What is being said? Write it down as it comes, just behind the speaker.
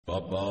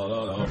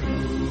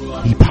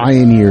He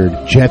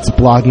pioneered Jets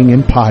blogging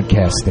and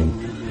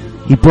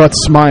podcasting. He brought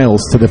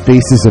smiles to the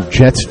faces of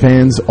Jets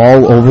fans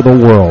all over the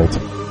world.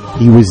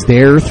 He was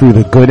there through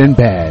the good and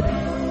bad.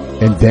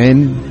 And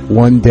then,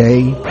 one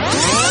day,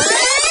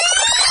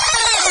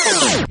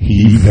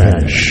 he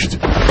vanished.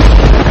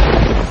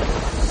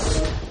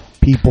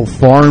 People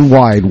far and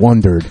wide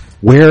wondered,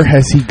 where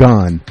has he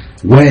gone?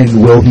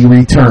 When will he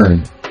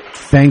return?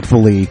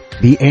 Thankfully,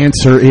 the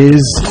answer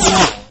is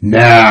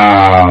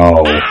now.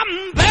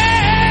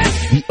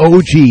 The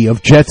OG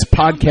of Jets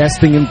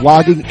podcasting and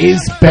blogging is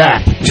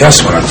back.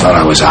 Just when I thought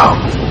I was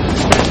out,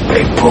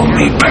 they pulled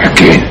me back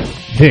in.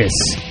 This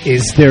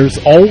is There's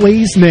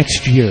Always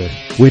Next Year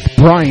with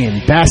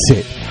Brian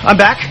Bassett. I'm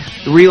back.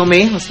 The real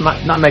me. Let's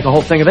not make a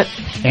whole thing of it.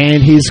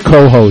 And his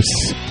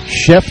co-hosts,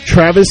 Chef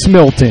Travis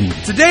Milton.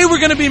 Today we're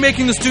going to be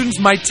making the students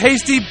my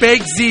tasty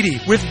baked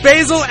ziti with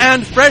basil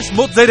and fresh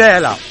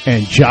mozzarella.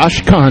 And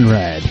Josh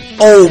Conrad.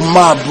 Oh,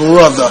 my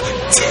brother,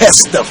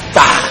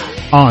 testify.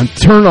 On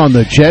Turn on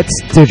the Jets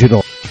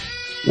Digital.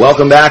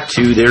 Welcome back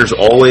to There's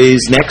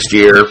Always Next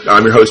Year.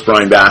 I'm your host,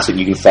 Brian Bassett.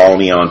 You can follow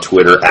me on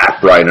Twitter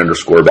at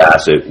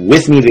Brian_Bassett.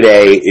 With me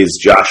today is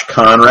Josh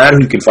Conrad,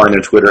 who you can find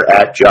on Twitter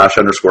at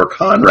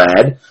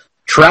Josh_Conrad.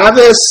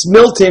 Travis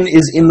Milton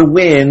is in the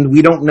wind.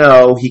 We don't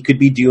know. He could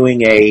be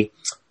doing a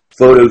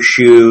photo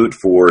shoot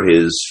for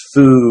his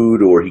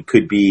food, or he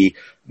could be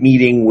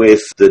meeting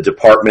with the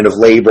Department of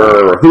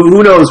Labor, or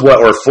who knows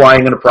what, or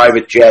flying in a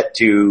private jet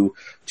to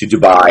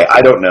Dubai.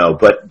 I don't know.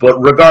 But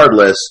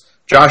regardless,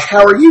 Josh,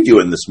 how are you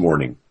doing this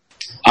morning?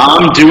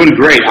 I'm doing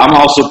great. I'm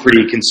also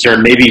pretty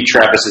concerned. Maybe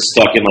Travis is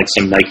stuck in like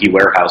some Nike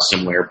warehouse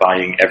somewhere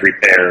buying every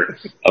pair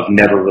of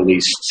never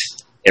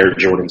released Air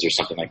Jordans or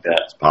something like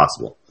that. It's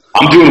possible.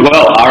 I'm doing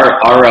well. Our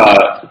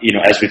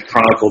as we've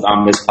chronicled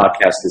on this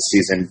podcast this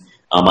season,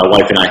 my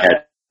wife and I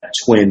had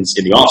twins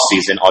in the off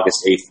season.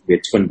 August 8th, we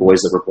had twin boys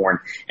that were born.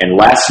 And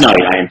last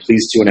night, I am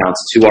pleased to announce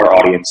to our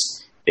audience,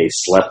 they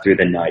slept through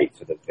the night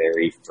for the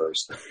very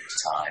first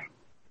time.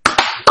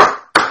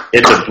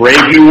 It's a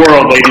brave new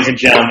world, ladies and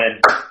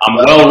gentlemen. I'm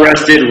well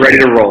rested, ready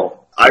to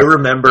roll. I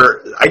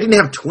remember I didn't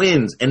have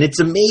twins, and it's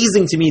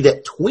amazing to me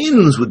that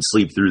twins would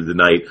sleep through the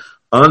night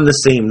on the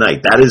same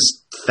night. That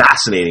is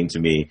fascinating to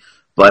me.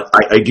 But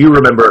I do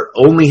remember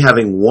only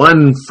having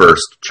one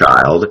first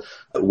child.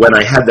 When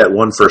I had that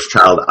one first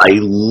child, I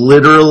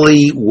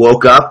literally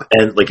woke up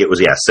and it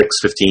was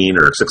 6:15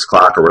 or 6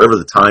 o'clock or whatever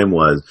the time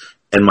was.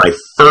 And my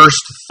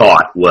first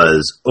thought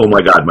was, oh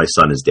my God, my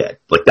son is dead.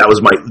 That was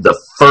the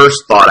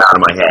first thought out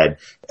of my head.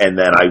 And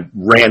then I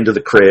ran to the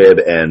crib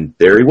and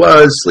there he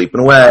was,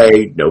 sleeping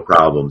away, no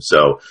problem.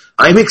 So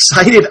I'm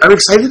excited. I'm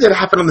excited that it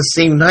happened on the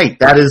same night.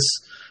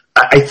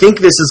 I think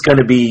this is going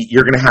to be,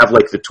 you're going to have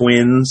the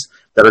twins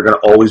that are going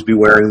to always be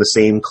wearing the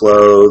same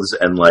clothes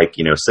and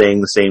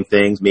saying the same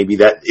things. Maybe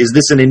is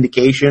this an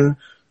indication?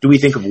 Do we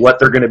think of what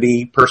they're going to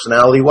be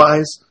personality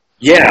wise?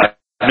 Yeah.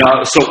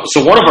 No,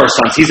 so one of our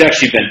sons, he's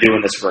actually been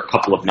doing this for a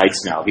couple of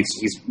nights now. We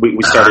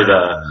started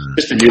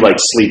just a new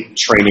sleep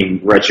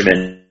training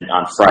regimen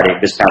on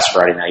this past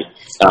Friday night,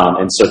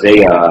 and so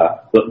they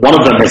one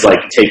of them has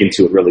taken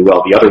to it really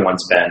well. The other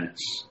one's been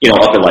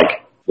up at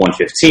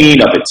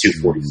 1:15, up at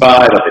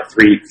 2:45, up at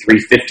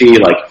 3:50.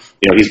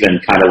 He's been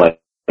kind of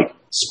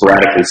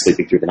sporadically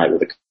sleeping through the night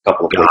with a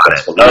couple of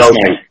wake-ups. But last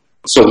night,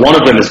 so one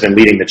of them has been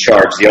leading the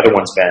charge. The other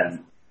one's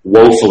been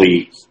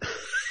woefully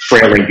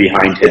trailing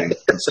behind him.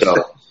 And so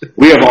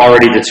we have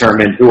already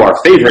determined who our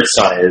favorite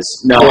son is.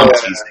 No, I'm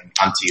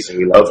teasing.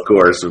 We love Of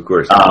course.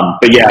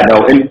 But yeah,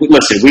 no, and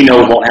listen, we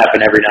know it won't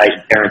happen every night.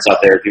 And parents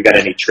out there, if you've got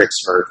any tricks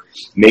for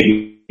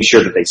making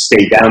sure that they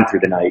stay down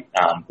through the night,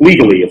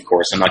 legally, of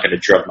course, I'm not going to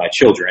drug my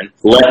children.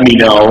 Let me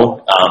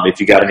know if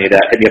you got any of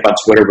that. Hit me up on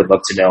Twitter. Would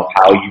love to know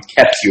how you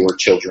kept your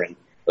children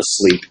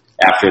asleep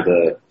after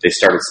they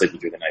started sleeping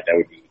through the night. That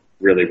would be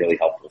really, really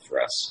helpful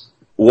for us.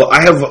 Well,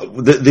 I have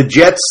the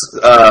Jets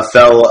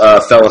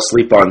fell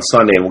asleep on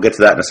Sunday, and we'll get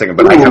to that in a second.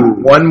 But I have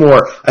one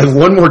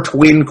more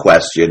twin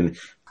question.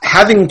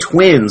 Having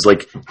twins,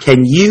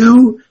 can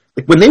you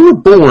when they were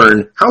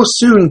born? How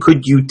soon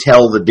could you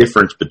tell the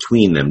difference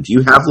between them? Do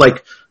you have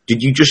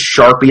did you just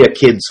Sharpie a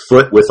kid's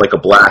foot with a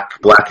black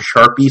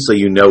Sharpie so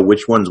you know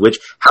which one's which?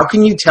 How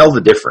can you tell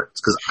the difference?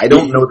 Because I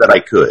don't know that I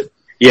could.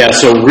 Yeah,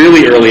 so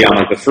really early on,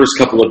 the first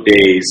couple of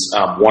days,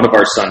 one of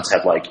our sons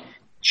had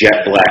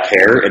jet black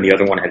hair, and the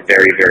other one had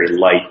very, very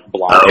light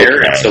blonde hair.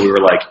 And so we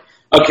were like,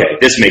 okay,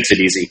 this makes it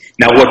easy.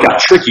 Now, what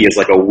got tricky is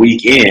a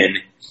week in,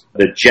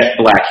 the jet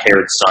black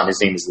haired son, his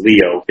name is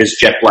Leo, his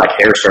jet black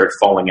hair started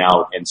falling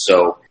out. And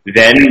so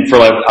then for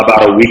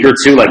about a week or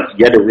two,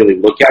 you had to really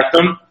look at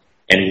them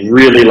and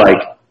really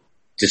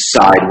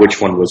decide which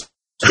one was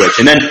which.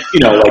 And then,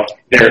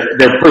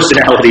 their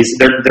personalities,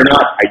 they're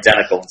not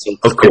identical. And so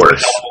of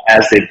course,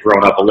 as they've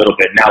grown up a little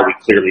bit, now we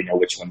clearly know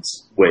which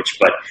one's which.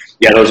 But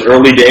yeah, those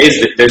early days,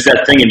 there's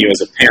that thing in you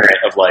as a parent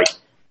of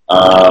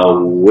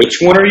which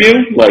one are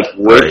you?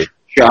 Which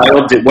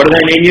child what did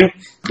I name you?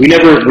 We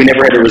never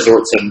had to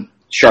resort to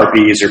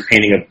Sharpies or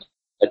painting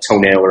a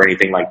toenail or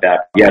anything like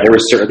that. Yeah, there were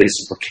certainly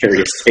some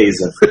precarious days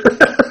of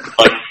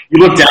you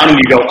look down and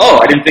you go, oh,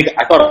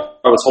 I thought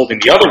I was holding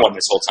the other one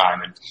this whole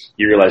time, and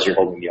you realize you're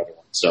holding the other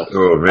one. So,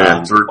 oh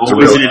man,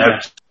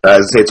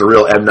 it's a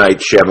real M. Night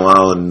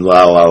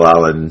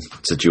Shyamalan and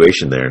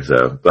situation there.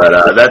 So, but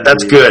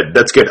that's good.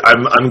 That's good.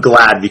 I'm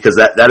glad because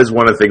that is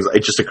one of the things.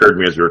 It just occurred to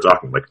me as we were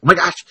talking. Like, oh my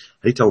gosh,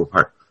 how do you tell them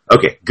apart?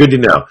 Okay, good to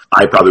know.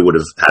 I probably would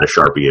have had a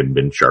Sharpie and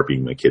been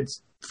Sharpieing my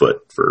kid's foot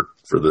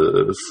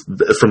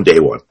from day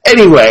one.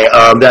 Anyway,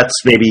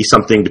 that's maybe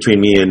something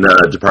between me and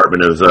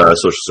Department of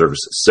Social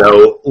Services.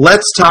 So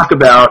let's talk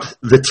about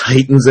the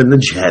Titans and the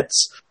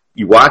Jets.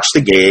 You watch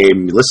the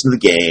game, you listen to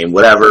the game,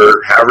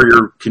 whatever, however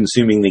you're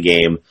consuming the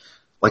game.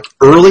 Like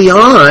early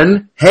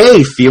on,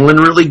 hey, feeling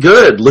really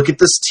good. Look at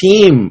this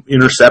team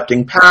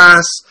intercepting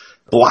pass,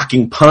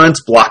 blocking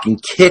punts, blocking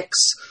kicks,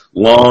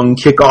 long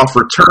kickoff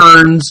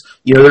returns.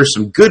 There's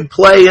some good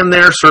play in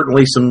there,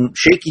 certainly some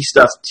shaky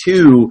stuff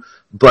too,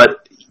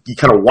 but you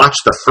kind of watch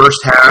the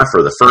first half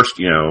or the first,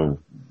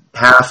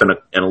 half and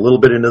a little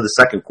bit into the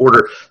second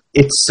quarter.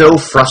 It's so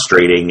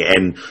frustrating.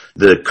 And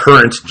the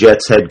current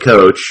Jets head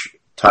coach,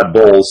 Todd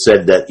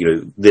said that,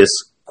 this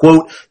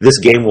quote, this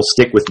game will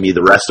stick with me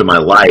the rest of my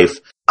life.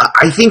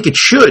 I think it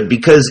should,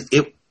 because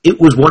it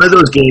was one of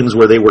those games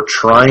where they were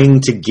trying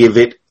to give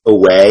it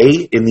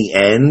away in the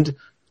end.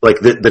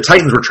 Like the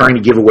Titans were trying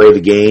to give away the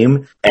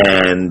game,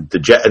 and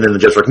then the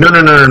Jets were like,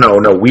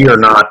 no, we are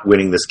not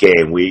winning this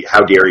game.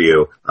 How dare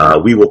you?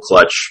 We will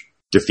clutch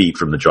defeat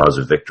from the jaws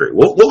of victory.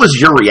 What was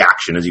your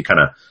reaction as you kind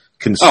of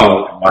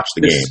consumed and watched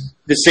the game?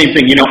 The same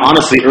thing.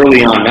 Honestly,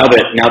 early on, now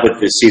that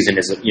this season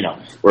is,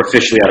 we're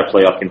officially out of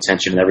playoff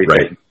contention and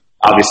everything. Right.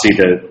 Obviously,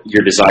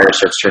 your desire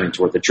starts turning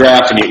toward the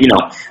draft, and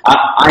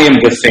I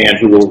am the fan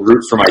who will root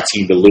for my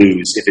team to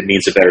lose if it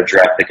means a better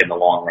draft pick in the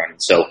long run.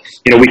 So,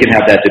 we can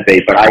have that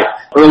debate. But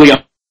early on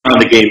in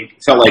the game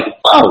felt like,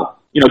 wow,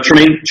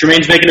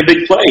 Tremaine's making a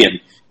big play, and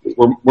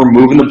we're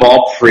moving the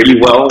ball pretty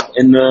well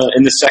in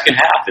the second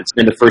half. It's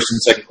in the first and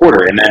second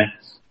quarter, and then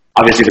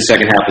obviously the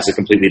second half is a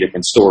completely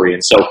different story. And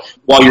so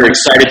while you're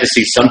excited to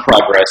see some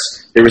progress,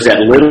 there was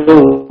that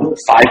little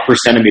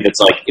 5% of me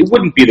that's like, it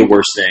wouldn't be the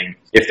worst thing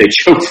if they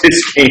choked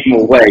this game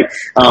away.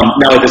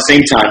 Now at the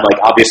same time, like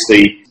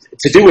obviously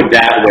to do it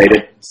that way,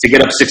 to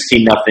get up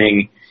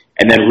 16-0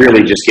 and then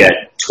really just get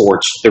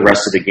torched the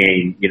rest of the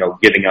game,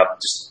 giving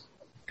up just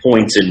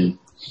points and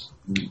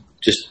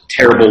just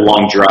terrible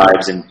long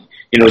drives, and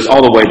it's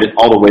all the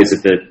ways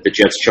that the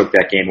Jets choked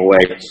that game away.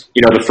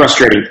 The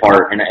frustrating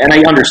part, and I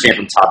understand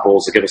from Todd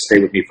Bowles that it'll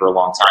stay with me for a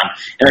long time.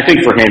 And I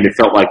think for him, it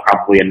felt like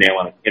probably a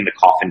nail in the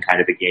coffin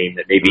kind of a game,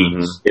 that maybe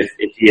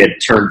if he had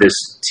turned this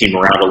team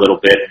around a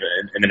little bit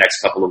in the next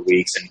couple of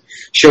weeks and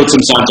showed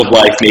some signs of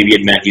life, maybe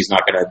it meant he's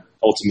not going to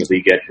ultimately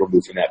get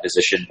removed from that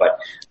position.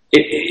 But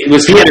it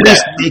was he at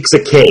least makes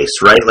a case,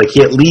 right? Like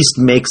he at least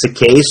makes a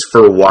case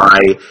for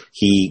why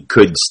he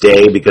could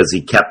stay because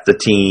he kept the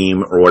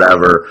team or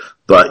whatever.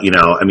 But,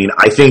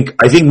 I think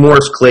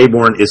Morris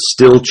Claiborne is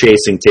still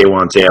chasing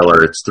Taywan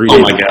Taylor. It's 3 days.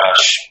 Oh, my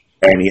gosh.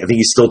 And I think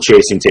he's still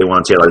chasing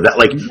Taywan Taylor.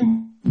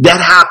 That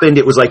happened.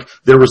 It was like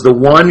there was the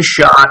one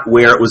shot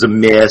where it was a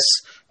miss,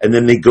 and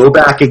then they go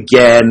back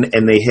again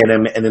and they hit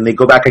him, and then they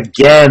go back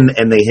again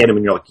and they hit him,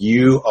 and you're like,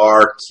 you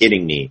are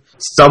kidding me.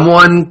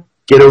 Someone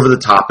get over the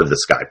top of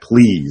this guy,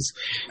 please.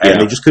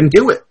 And they just couldn't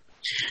do it.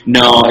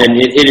 No, and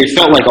it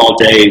felt like all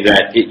day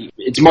that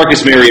it's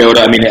Marcus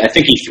Mariota. I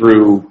think he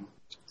threw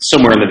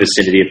somewhere in the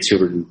vicinity of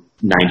 290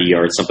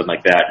 yards, something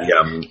like that.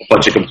 Yeah. A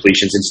bunch of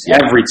completions.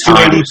 And every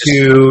time.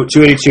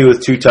 282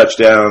 with 2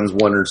 touchdowns, 1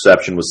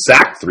 interception, was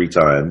sacked 3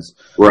 times.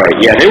 Right.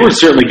 Yeah, they were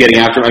certainly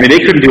getting after him. They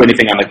couldn't do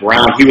anything on the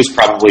ground. He was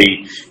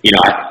probably,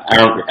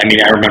 I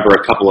remember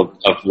a couple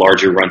of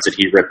larger runs that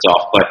he ripped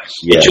off, but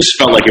it just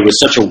felt like it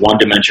was such a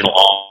one-dimensional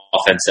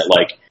offense that,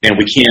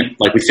 we can't,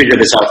 we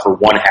figured this out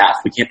for one half.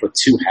 We can't put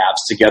 2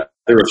 halves together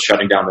of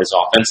shutting down this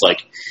offense.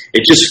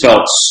 It just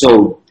felt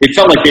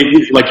like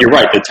you're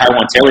right, the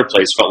Taywan Taylor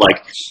plays felt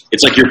like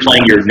it's like you're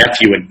playing your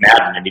nephew in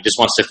Madden and he just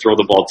wants to throw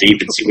the ball deep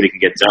and see what he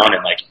can get done,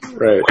 and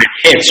when it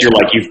hits, you're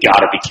like, you've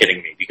got to be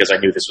kidding me, because I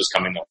knew this was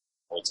coming the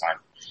whole time.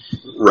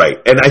 Right.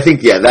 And I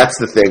think, that's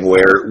the thing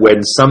where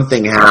when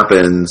something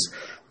happens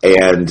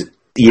and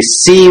you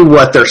see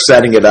what they're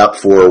setting it up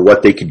for,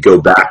 what they could go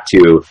back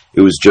to,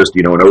 it was just,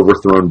 an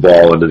overthrown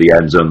ball into the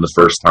end zone the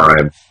first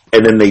time.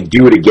 And then they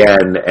do it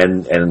again,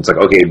 and it's like,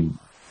 okay,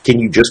 can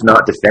you just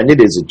not defend it?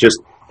 Is it just,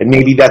 and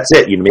maybe that's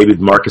it. Maybe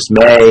Marcus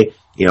May,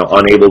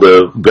 unable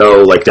to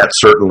go, that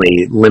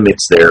certainly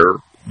limits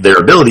their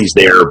abilities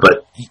there.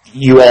 But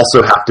you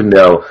also have to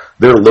know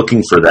they're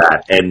looking for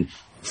that. And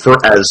for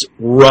as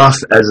rough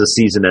as a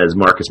season as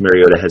Marcus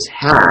Mariota has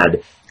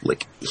had,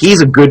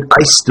 he's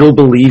I still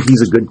believe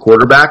he's a good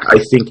quarterback.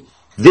 I think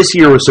this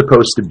year was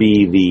supposed to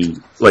be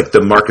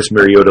the Marcus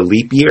Mariota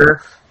leap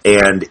year,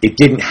 and it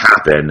didn't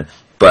happen.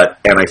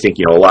 And I think,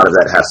 a lot of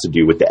that has to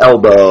do with the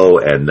elbow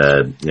and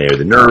the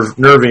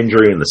nerve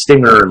injury and the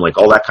stinger and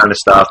all that kind of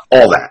stuff,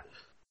 all that.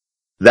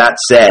 That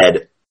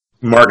said,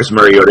 Marcus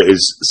Mariota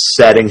is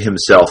setting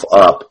himself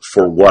up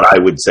for what I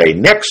would say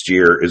next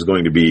year is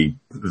going to be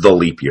the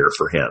leap year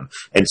for him.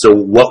 And so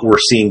what we're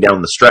seeing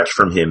down the stretch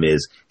from him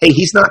is, hey,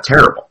 he's not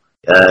terrible.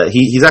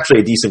 He's actually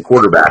a decent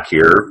quarterback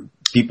here.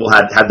 People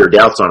had their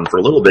doubts on him for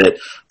a little bit.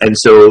 And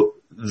so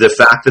the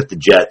fact that the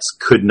Jets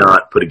could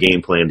not put a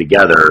game plan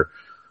together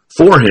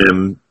for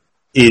him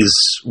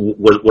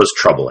was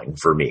troubling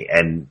for me.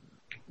 And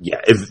yeah,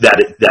 if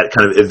that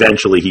kind of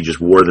eventually he just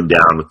wore them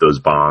down with those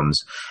bombs.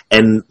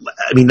 And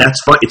I mean,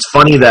 that's fun. It's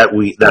funny that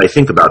I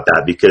think about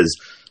that because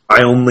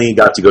I only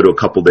got to go to a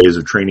couple days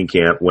of training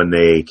camp when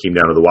they came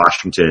down to the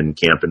Washington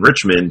camp in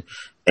Richmond,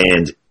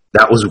 and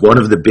that was one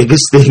of the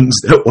biggest things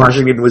that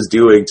Washington was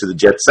doing to the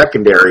Jets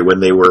secondary when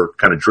they were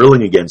kind of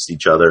drilling against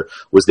each other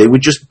was they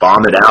would just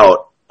bomb it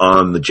out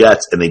on the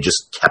Jets, and they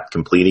just kept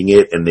completing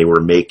it, and they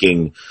were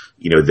making,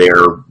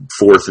 their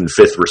fourth and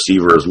fifth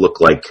receivers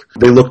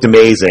they looked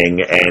amazing,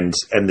 and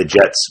the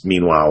Jets,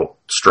 meanwhile,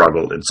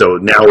 struggled. And so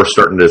now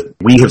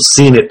we have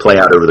seen it play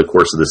out over the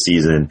course of the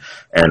season,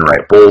 and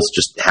right, Bowles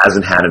just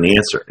hasn't had an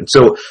answer. And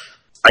so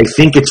I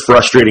think it's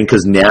frustrating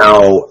because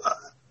now,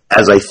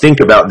 as I think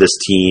about this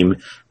team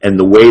and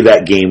the way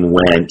that game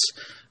went,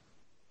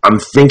 I'm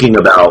thinking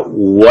about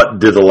what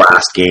do the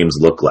last games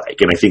look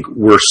like, and I think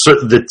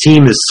the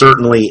team is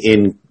certainly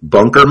in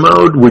bunker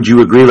mode. Would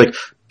you agree?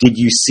 Did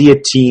you see a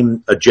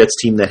Jets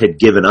team that had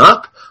given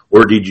up,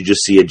 or did you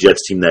just see a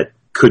Jets team that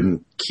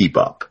couldn't keep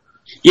up?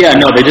 Yeah,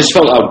 no, they just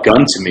felt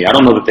outgunned to me. I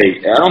don't know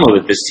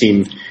that this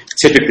team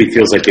typically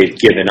feels like they've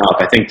given up.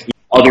 I think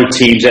other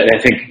teams, I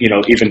think,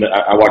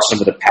 I watched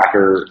some of the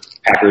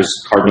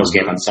Packers-Cardinals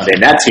game on Sunday,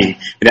 and that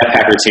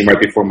Packer team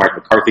right before Mike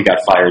McCarthy got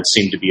fired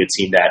seemed to be a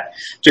team that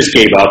just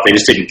gave up. They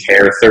just didn't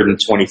care. 3rd and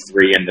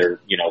 23, and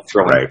they're,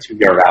 throwing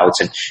 2-yard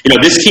outs. And,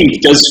 this team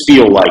does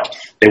feel like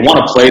they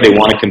want to play, they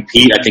want to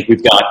compete. I think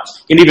we've got,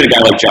 and even a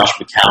guy like Josh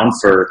McCown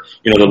for,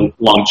 the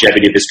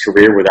longevity of his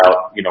career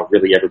without,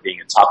 really ever being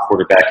a top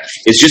quarterback,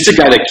 is just a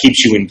guy that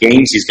keeps you in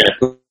games. He's going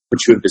to put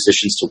you in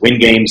positions to win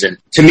games. And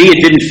to me, it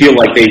didn't feel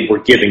like they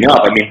were giving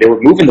up. I mean, they were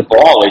moving the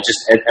ball. It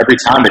just, every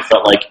time it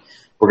felt like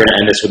we're going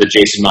to end this with a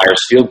Jason Myers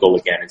field goal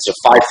again. And so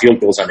 5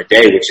 field goals on a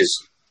day, which is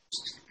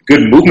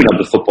good movement of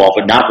the football,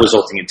 but not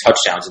resulting in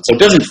touchdowns. And so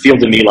it doesn't feel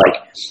to me like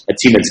a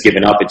team that's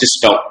given up. We just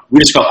felt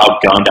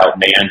outgunned,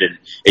 outmanned. And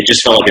it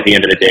just felt like at the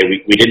end of the day,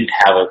 we didn't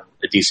have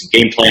a decent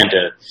game plan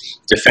to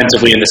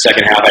defensively in the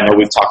second half. I know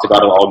we've talked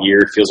about it all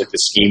year. It feels like the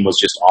scheme was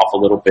just off a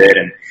little bit,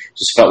 and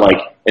just felt like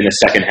in the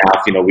second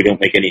half, we don't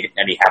make any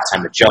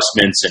halftime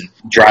adjustments, and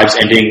drives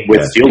ending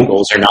with field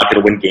goals are not going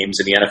to win games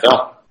in the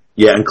NFL.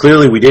 Yeah, and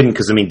clearly we didn't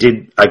because,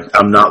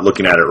 I'm not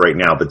looking at it right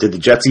now, but did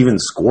the Jets even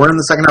score in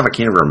the second half? I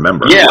can't even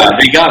remember. Yeah,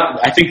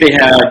 I think they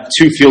had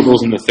 2 field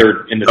goals in the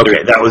third.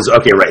 Okay, that was,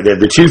 okay, right. They had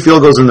the 2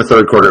 field goals in the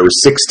third quarter. It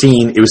was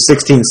 16-6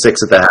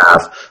 at the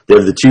half. They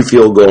had the 2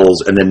 field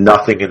goals and then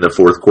nothing in the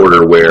fourth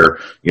quarter where,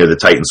 the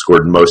Titans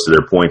scored most of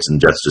their points and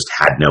Jets just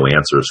had no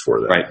answers for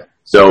them. Right.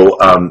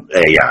 So,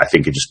 I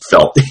think it just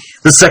felt,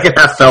 the second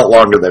half felt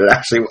longer than it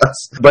actually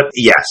was. But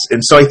yes,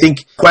 and so I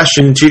think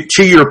question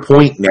to your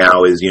point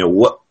now is,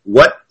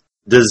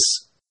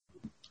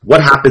 what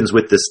happens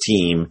with this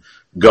team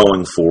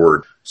going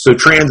forward? So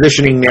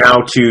transitioning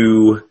now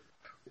to,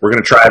 we're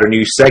going to try out a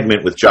new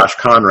segment with Josh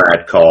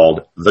Conrad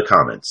called The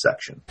Comments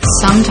Section.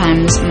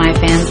 Sometimes my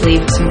fans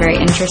leave some very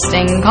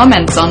interesting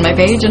comments on my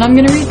page, and I'm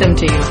going to read them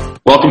to you.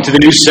 Welcome to the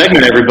new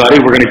segment, everybody.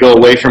 We're going to go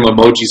away from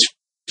emojis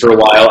for a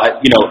while.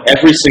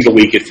 Every single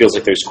week it feels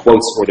like there's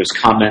quotes or there's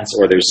comments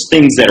or there's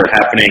things that are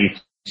happening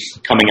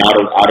coming out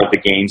of the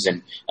games.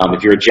 And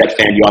if you're a Jet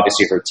fan, you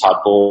obviously heard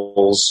Todd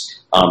Bowles'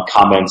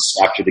 comments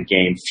after the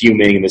game,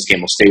 fuming, and this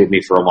game will stay with me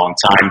for a long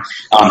time.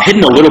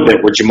 Hidden a little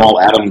bit where Jamal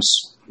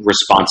Adams'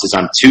 responses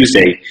on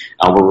Tuesday.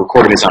 We're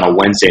recording this on a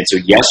Wednesday. And so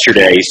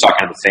yesterday he's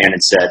talking to the fan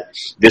and said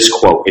this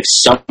quote: "If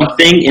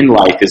something in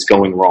life is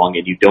going wrong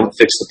and you don't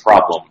fix the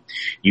problem,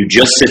 you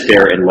just sit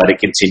there and let it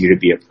continue to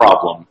be a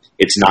problem.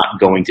 It's not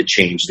going to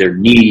change. There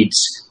needs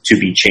to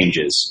be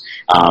changes."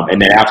 And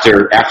then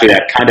after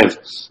that kind of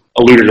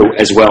alluded to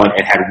as well and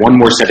had one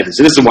more sentence.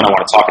 So this is the one I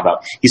want to talk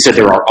about. He said,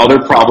 "There are other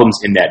problems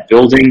in that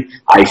building.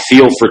 I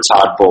feel for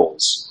Todd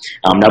Bowles."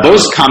 Now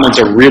those comments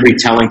are really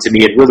telling to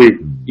me. It really,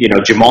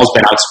 Jamal's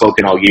been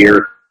outspoken all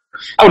year.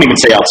 I wouldn't even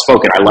say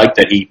outspoken. I like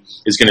that he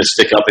is going to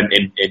stick up and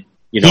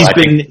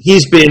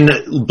he's been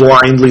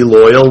blindly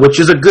loyal, which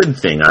is a good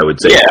thing, I would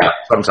say. Yeah.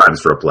 Sometimes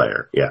for a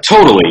player. Yeah.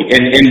 Totally.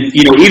 And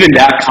even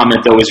that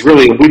comment though is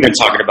really, we've been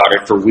talking about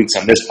it for weeks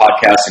on this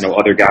podcast. I know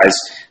other guys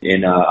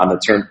on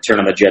the Turn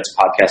on the Jets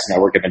podcast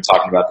network have been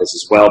talking about this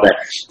as well, that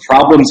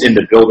problems in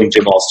the building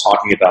Jamal's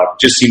talking about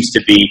just seems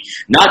to be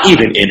not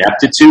even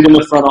ineptitude in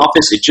the front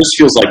office. It just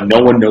feels like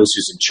no one knows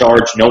who's in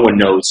charge. No one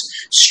knows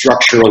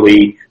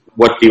structurally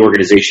what the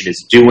organization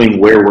is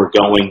doing, where we're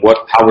going,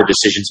 how are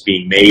decisions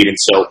being made. And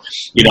so,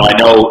 I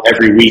know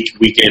every week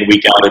in,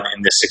 week out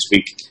in this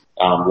 6-week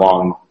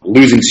long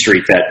losing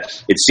streak that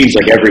it seems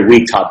like every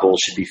week Todd Bowles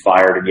should be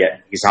fired, and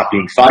yet he's not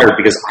being fired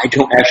because I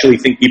don't actually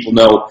think people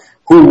know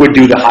who would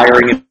do the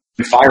hiring in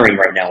firing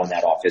right now in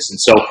that office. And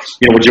so,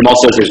 when Jamal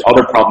says there's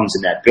other problems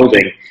in that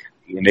building,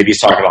 maybe he's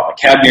talking about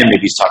McCagnon,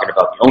 maybe he's talking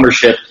about the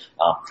ownership,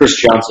 Chris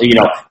Johnson.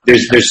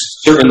 There's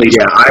certainly.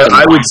 Yeah,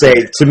 I would say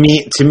to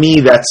me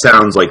that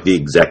sounds like the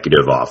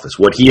executive office.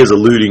 What he is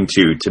alluding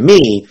to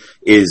me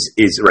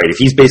is right. If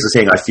he's basically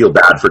saying I feel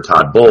bad for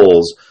Todd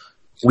Bowles,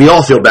 we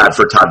all feel bad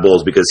for Todd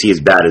Bowles because he is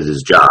bad at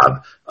his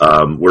job.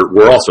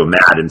 We're also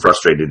mad and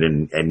frustrated,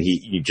 and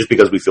he just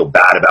because we feel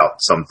bad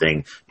about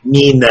something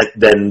mean that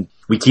then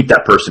we keep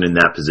that person in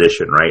that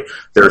position, right?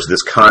 There's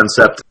this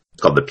concept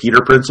called the Peter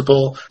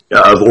Principle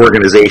of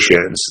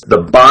organizations.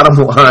 The bottom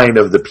line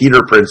of the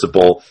Peter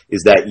Principle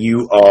is that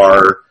you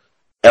are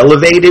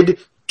elevated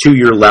to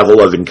your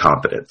level of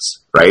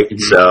incompetence, right?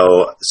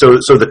 Mm-hmm.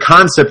 So the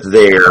concept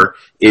there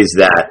is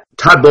that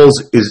Todd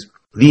Bowles is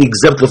the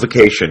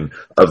exemplification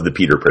of the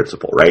Peter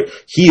Principle, right?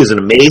 He is an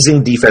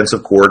amazing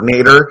defensive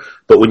coordinator,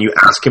 but when you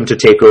ask him to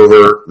take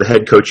over the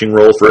head coaching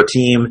role for a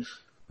team,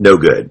 no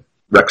good.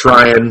 Rex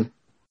Ryan,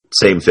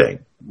 same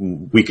thing.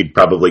 We could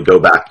probably go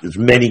back. There's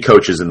many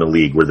coaches in the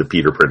league where the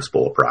Peter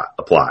Principle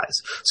applies.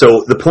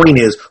 So the point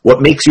is,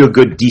 what makes you a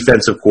good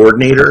defensive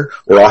coordinator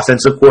or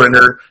offensive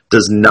coordinator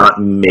does not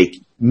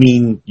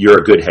mean you're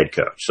a good head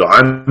coach. So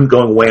I'm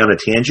going way on a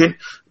tangent,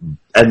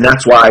 and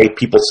that's why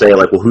people say,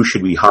 like, well, who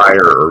should we hire?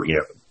 Or,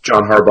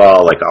 John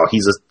Harbaugh, like, oh,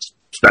 he's a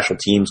special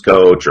teams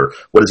coach, or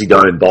what has he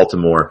done in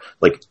Baltimore?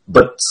 Like,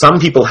 but some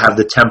people have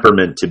the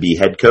temperament to be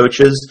head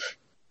coaches,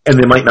 and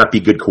they might not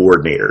be good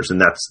coordinators, and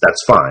that's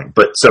fine.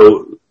 But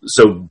so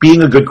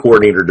being a good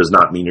coordinator does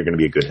not mean you're going to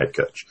be a good head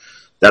coach.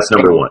 That's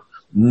number one.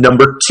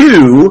 Number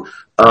two,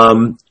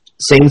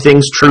 same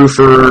thing's true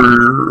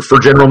for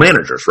general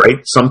managers, right?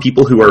 Some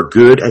people who are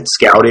good at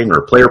scouting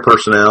or player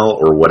personnel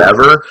or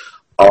whatever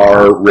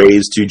are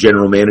raised to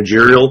general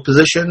managerial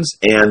positions,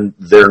 and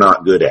they're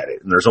not good at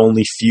it. And there's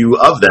only few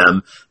of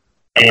them.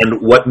 And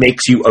what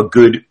makes you a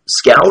good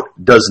scout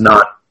does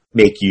not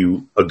make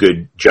you a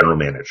good general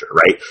manager,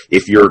 right?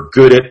 If you're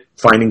good at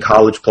finding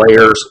college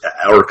players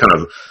or kind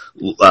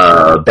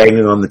of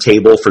banging on the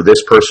table for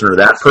this person or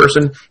that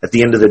person, at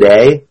the end of the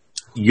day,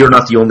 you're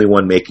not the only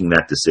one making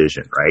that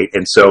decision, right?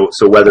 And so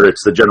whether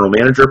it's the general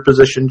manager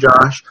position,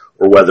 Josh,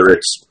 or whether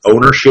it's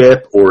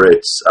ownership or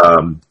it's,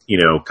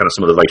 kind of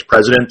some of the vice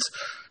presidents,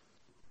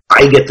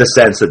 I get the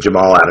sense that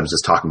Jamal Adams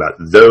is talking about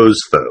those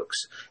folks.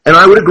 And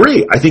I would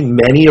agree. I think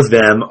many of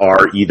them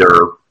are either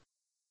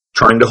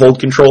trying to hold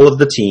control of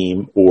the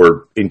team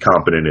or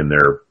incompetent in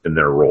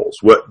their roles.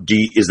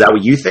 Is that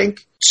what you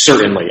think?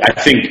 Certainly. I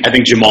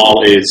think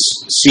Jamal is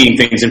seeing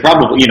things, and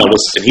probably,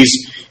 listen,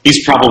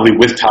 he's probably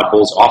with Todd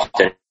Bowles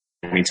often.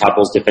 I mean, Todd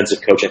Bowles,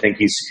 defensive coach, I think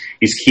he's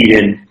keyed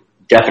in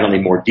definitely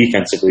more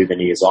defensively than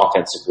he is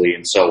offensively.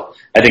 And so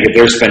I think if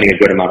they're spending a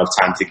good amount of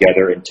time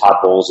together and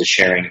Todd Bowles is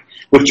sharing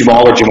with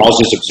Jamal, or Jamal's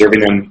just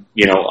observing them,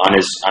 on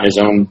his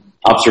own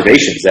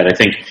observations, that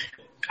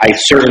I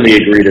certainly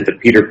agree that the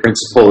Peter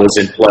Principle is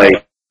in play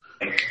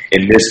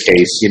in this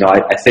case.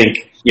 I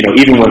think,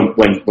 even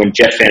when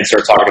Jet fans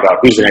start talking about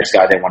who's the next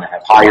guy they want to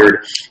have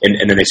hired,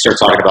 and then they start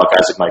talking about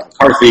guys like Mike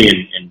McCarthy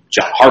and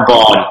John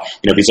Harbaugh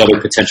and, these other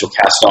potential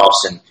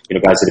cast-offs and,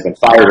 guys that have been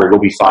fired or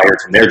will be fired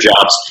from their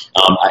jobs,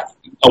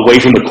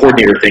 away from the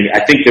coordinator thing, I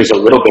think there's a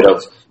little bit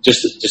of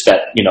just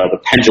that,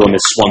 the pendulum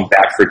has swung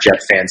back for Jet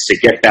fans to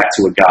get back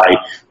to a guy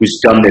who's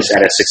done this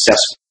at a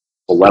successful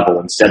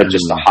level instead of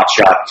just a hot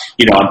shot.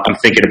 I'm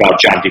thinking about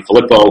John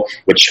DeFilippo,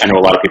 which I know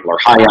a lot of people are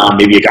high on.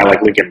 Maybe a guy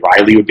like Lincoln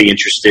Riley would be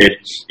interested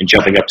in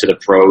jumping up to the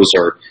pros,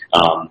 or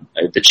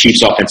the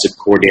Chiefs offensive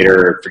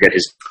coordinator, I forget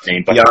his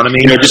name, but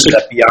just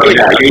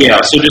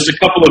So just a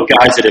couple of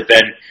guys that have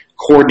been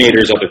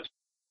coordinators other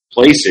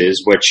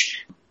places,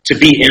 which to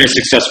be in a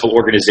successful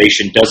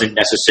organization doesn't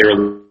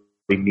necessarily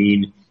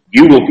mean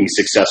you will be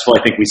successful.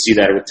 I think we see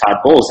that with Todd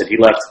Bowles, that he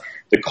left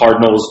the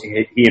Cardinals,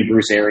 he and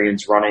Bruce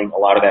Arians running a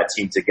lot of that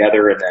team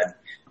together, and then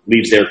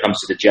leaves there, comes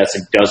to the Jets,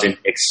 and doesn't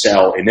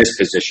excel in this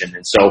position.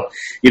 And so,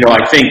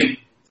 I think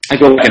I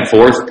go back and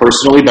forth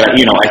personally, but,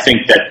 I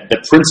think that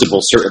the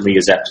principle certainly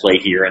is at play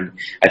here, and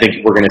I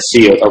think we're going to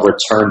see a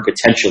return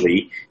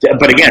potentially.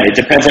 But again, it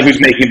depends on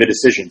who's making the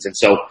decisions. And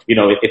so,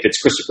 if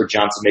it's Christopher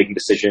Johnson making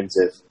decisions,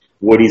 if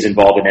Woody's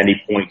involved at any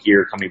point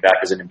here, coming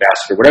back as an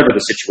ambassador, whatever the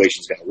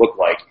situation is going to look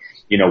like,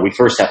 we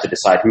first have to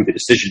decide who the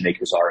decision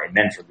makers are, and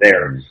then from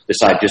there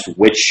decide just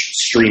which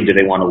stream do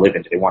they want to live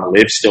in. Do they want to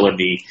live still in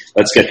the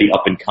let's get the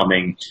up and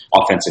coming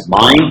offensive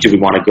mind? Do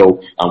we want to go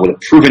with a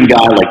proven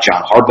guy like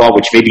John Harbaugh,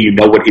 which maybe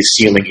what his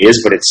ceiling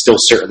is, but it's still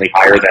certainly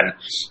higher than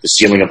the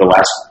ceiling of the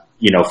last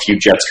few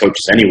Jets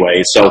coaches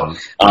anyway. So,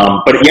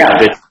 but yeah,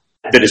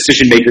 the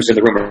decision makers in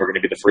the room are going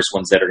to be the first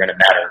ones that are going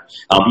to matter.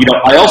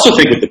 I also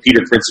think with the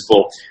Peter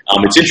Principle,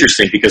 it's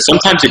interesting because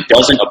sometimes it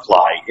doesn't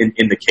apply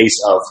in the case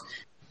of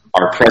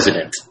our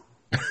president.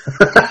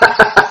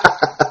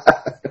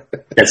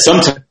 That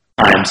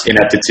sometimes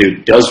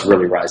ineptitude does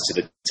really rise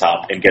to the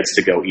top and gets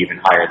to go even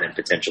higher than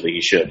potentially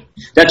he should.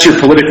 That's your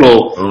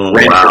political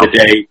rant for the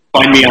day.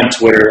 Find me on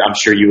Twitter. I'm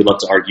sure you would love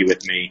to argue with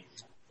me.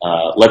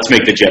 Let's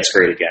make the Jets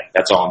great again.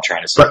 That's all I'm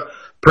trying to say.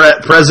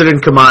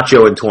 President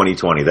Camacho in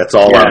 2020. That's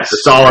all. Yes.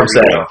 That's all I'm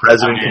saying.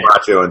 President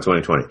Camacho in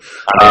 2020.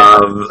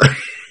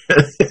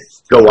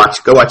 Go watch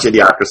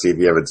Idiocracy if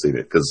you haven't seen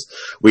it, because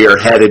we are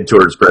headed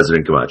towards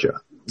President Camacho.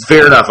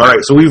 Fair enough. All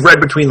right. So we've read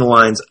between the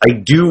lines.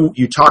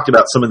 You talked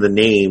about some of the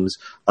names.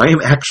 I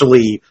am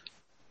actually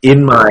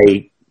in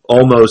my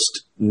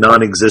almost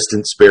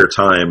non-existent spare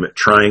time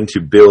trying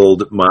to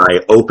build my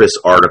Opus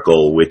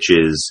article, which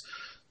is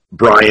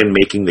Brian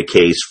making the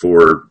case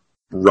for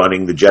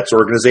running the Jets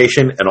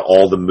organization and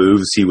all the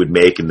moves he would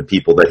make and the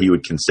people that he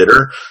would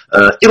consider.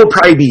 It'll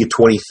probably be a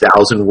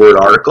 20,000 word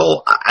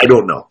article. I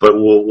don't know, but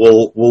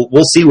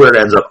we'll see where it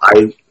ends up.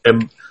 I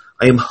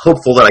am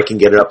hopeful that I can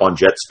get it up on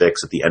Jets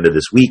Fix at the end of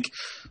this week.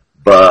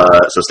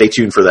 So stay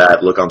tuned for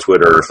that. Look on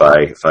Twitter if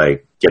I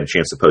get a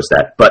chance to post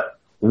that. But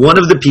one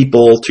of the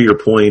people, to your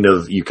point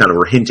of, you kind of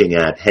were hinting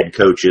at head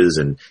coaches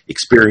and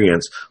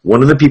experience,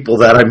 one of the people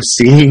that I'm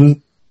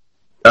seeing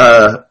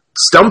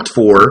stumped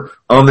for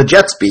on the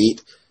Jets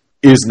beat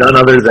is none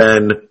other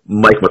than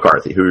Mike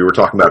McCarthy, who we were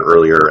talking about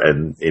earlier,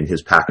 and in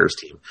his Packers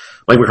team.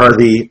 Mike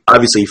McCarthy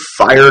obviously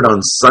fired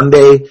on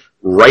Sunday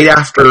right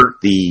after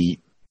the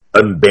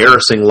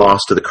embarrassing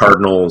loss to the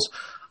Cardinals.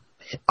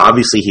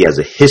 Obviously, he has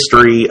a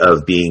history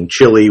of being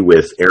chilly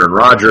with Aaron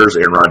Rodgers.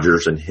 Aaron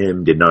Rodgers and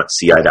him did not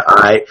see eye to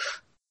eye.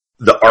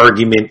 The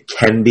argument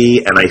can be,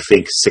 and I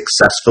think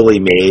successfully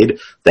made,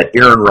 that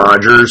Aaron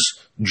Rodgers,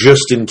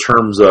 just in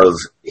terms of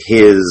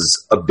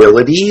his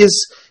abilities,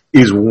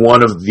 is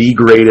one of the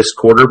greatest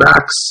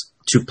quarterbacks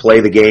to play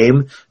the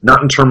game.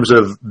 Not in terms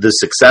of the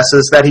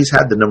successes that he's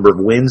had, the number of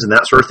wins and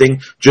that sort of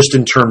thing, just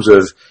in terms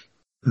of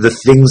the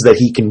things that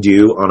he can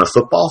do on a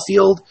football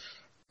field.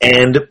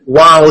 And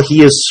while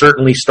he is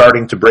certainly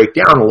starting to break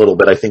down a little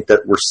bit, I think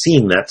that we're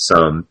seeing that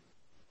some.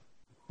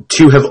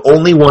 To have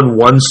only won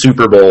one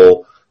Super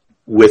Bowl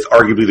with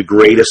arguably the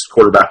greatest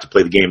quarterback to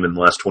play the game in the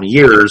last 20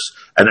 years,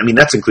 and I mean,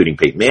 that's including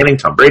Peyton Manning,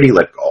 Tom Brady,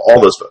 like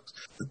all those folks.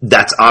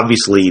 That's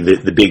obviously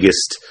the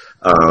biggest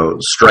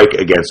strike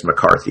against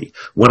McCarthy.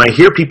 When I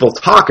hear people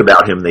talk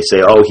about him, they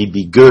say, "Oh, he'd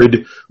be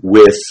good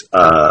with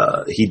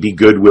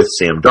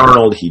Sam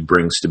Darnold. He'd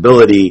bring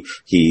stability.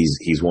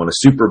 He's won a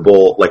Super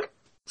Bowl." Like,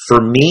 for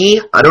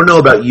me, I don't know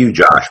about you,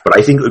 Josh, but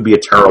I think it would be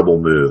a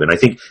terrible move, and I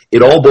think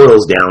it all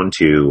boils down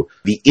to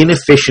the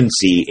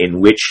inefficiency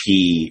in which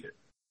he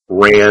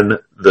ran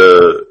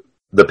the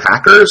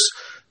Packers.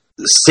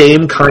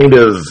 Same kind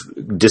of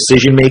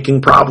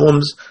decision-making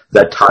problems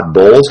that Todd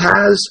Bowles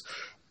has,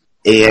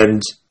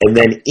 and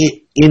then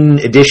in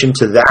addition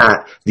to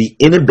that, the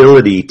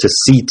inability to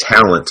see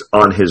talent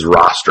on his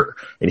roster.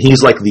 And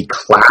he's like the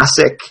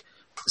classic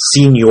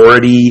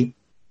seniority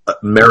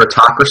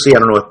meritocracy. I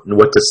don't know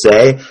what to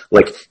say.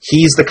 Like,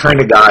 he's the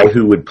kind of guy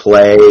who would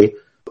play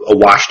a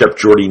washed-up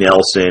Jordy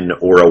Nelson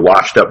or a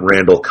washed-up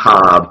Randall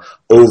Cobb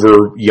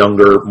over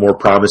younger, more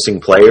promising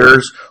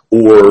players,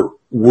 or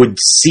would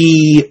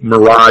see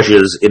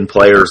mirages in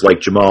players like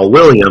Jamal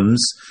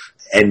Williams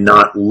and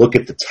not look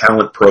at the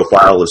talent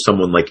profile of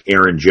someone like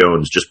Aaron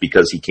Jones just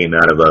because he came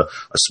out of a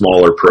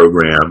smaller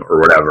program or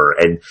whatever.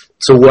 And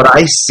so what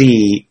I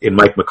see in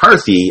Mike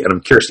McCarthy, and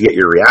I'm curious to get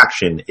your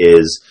reaction,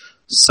 is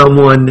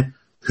someone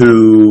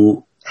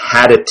who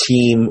had a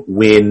team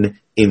win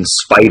in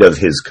spite of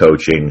his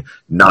coaching,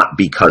 not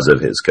because of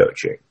his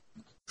coaching.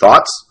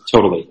 Thoughts?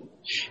 Totally.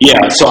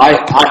 Yeah, so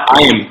I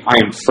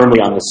am firmly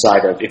on the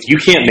side of, if you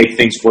can't make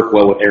things work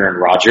well with Aaron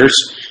Rodgers,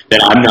 then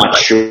I'm not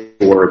sure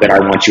that I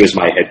want you as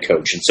my head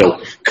coach. And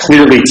so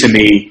clearly, to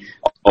me,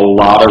 a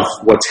lot of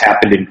what's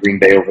happened in Green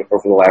Bay over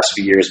the last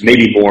few years,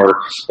 maybe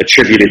more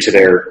attributed to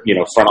their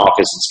front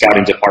office and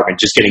scouting department,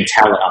 just getting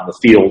talent on the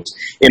field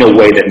in a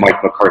way that Mike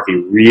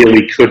McCarthy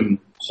really couldn't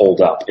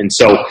hold up. And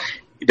so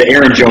the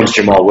Aaron Jones,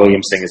 Jamal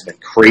Williams thing has been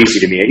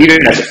crazy to me.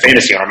 Even as a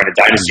fantasy owner, I'm in a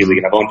dynasty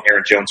league, and I've owned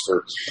Aaron Jones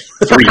for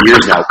 3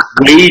 years now,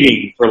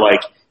 waiting for,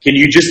 can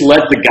you just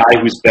let the guy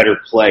who's better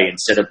play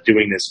instead of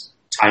doing this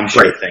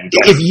timeshare thing?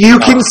 If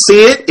you can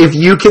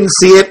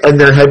see it,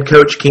 and their head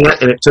coach can't,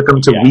 and it took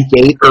them to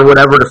week 8 or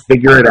whatever to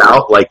figure it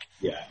out,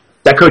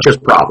 that coach has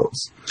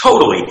problems.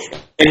 Totally.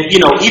 And,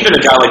 even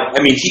a guy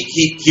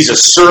he's a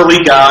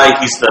surly guy.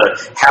 He's the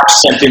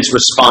half-sentence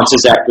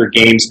responses after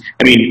games.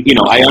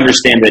 I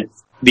understand that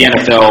the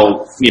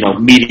NFL,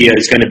 media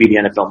is going to be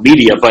the NFL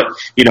media, but,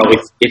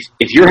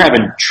 if you're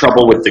having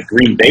trouble with the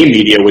Green Bay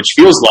media, which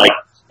feels like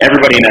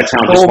everybody in that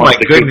town just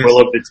wants the goodwill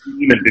of the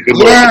team and the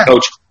goodwill of the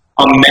coach,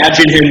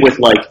 imagine him with,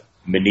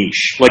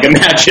 Manish.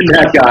 Imagine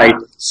that guy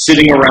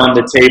sitting around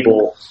the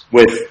table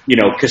with,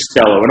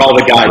 Costello and all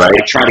the guys,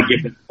 trying to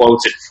give them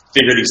quotes and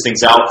figure these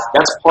things out.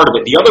 That's part of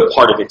it. The other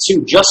part of it,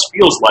 too, just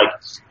feels like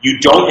you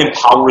don't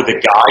empower the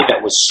guy that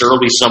was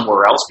surly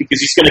somewhere else, because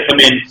he's going to come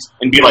in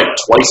and be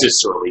twice as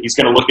surly. He's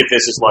going to look at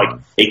this as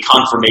a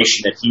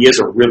confirmation that he is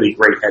a really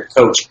great head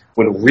coach,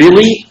 when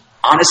really,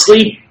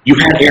 honestly, you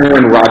had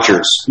Aaron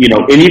Rodgers,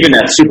 and even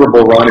that Super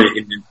Bowl run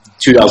in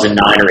 2009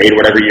 or 8 or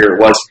whatever year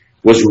it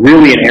was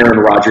really an Aaron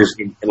Rodgers,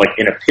 an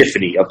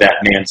epiphany of that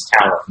man's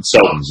talent. And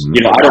so,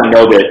 I don't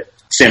know that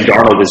Sam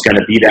Darnold is going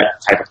to be that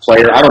type of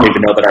player. I don't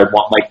even know that I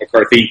want Mike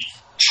McCarthy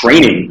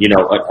training,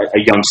 a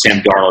young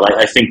Sam Darnold.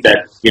 I think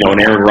that, an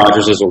Aaron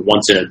Rodgers is a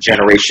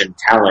once-in-a-generation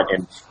talent,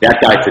 and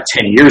that guy for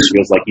 10 years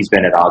feels like he's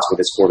been at odds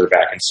with his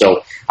quarterback. And so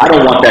I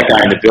don't want that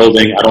guy in the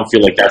building. I don't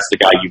feel like that's the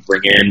guy you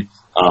bring in.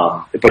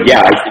 But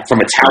yeah,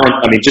 from a talent,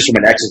 just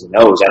from an X's and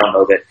O's, I don't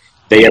know that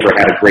they ever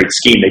had a great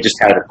scheme. They just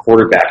had a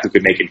quarterback who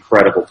could make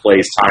incredible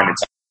plays time and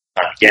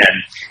time again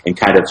and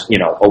kind of,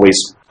 always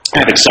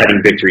have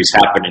exciting victories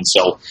happen. And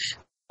so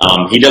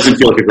he doesn't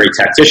feel like a great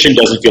tactician,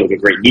 doesn't feel like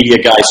a great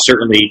media guy,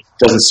 certainly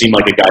doesn't seem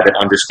like a guy that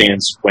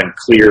understands when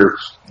clear,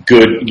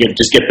 good,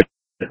 just get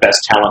the best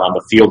talent on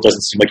the field. Doesn't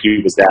seem like he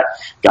was that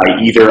guy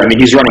either.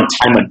 He's running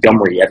Ty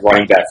Montgomery at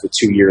running back for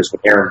 2 years with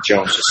Aaron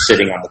Jones just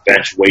sitting on the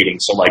bench waiting.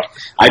 So,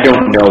 I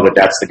don't know that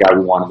that's the guy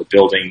we want in the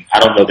building.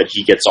 I don't know that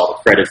he gets all the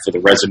credit for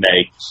the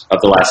resume of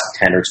the last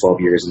 10 or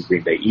 12 years in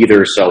Green Bay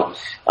either. So,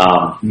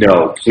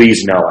 no,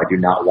 please no, I do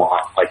not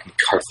want Mike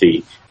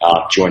McCarthy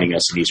joining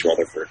us in East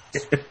Rutherford.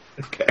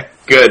 Okay,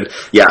 good.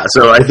 Yeah,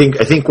 so I think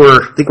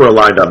we're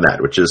aligned on that,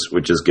 which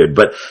is good.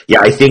 But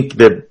yeah, I think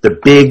the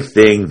big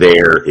thing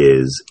there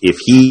is if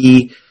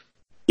he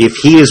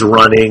is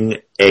running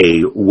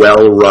a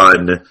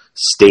well-run,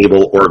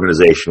 stable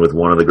organization with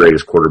one of the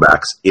greatest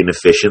quarterbacks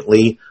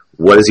inefficiently,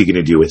 what is he going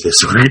to do with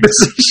this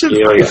organization?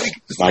 Yeah.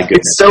 My goodness.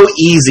 It's so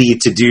easy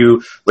to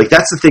do.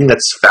 That's the thing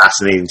that's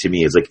fascinating to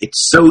me is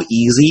it's so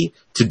easy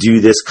to do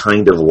this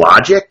kind of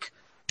logic.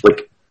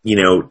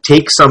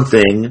 Take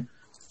something,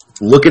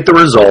 look at the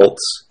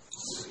results,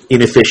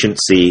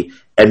 inefficiency,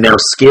 and now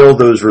scale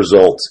those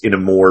results in a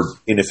more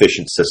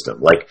inefficient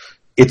system.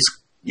 It's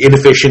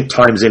inefficient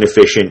times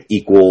inefficient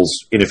equals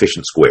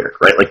inefficient squared,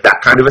 right?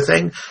 That kind of a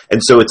thing.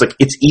 And so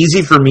it's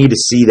easy for me to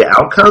see the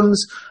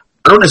outcomes.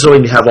 I don't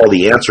necessarily have all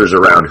the answers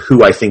around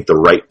who I think the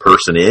right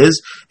person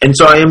is. And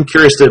so I am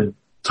curious to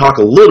talk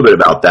a little bit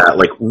about that,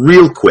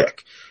 real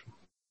quick.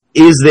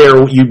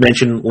 You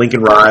mentioned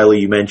Lincoln Riley,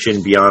 you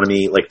mentioned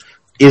Bieniemy,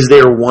 is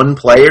there one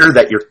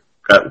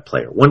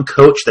one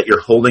coach that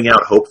you're holding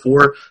out hope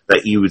for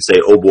that you would say,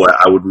 oh boy,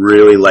 I would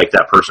really like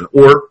that person?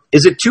 Or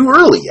is it too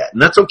early yet?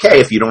 And that's okay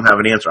if you don't have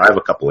an answer. I have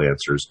a couple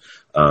answers.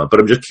 But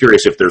I'm just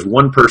curious if there's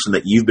one person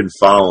that you've been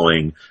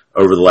following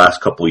over the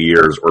last couple of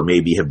years or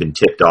maybe have been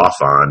tipped off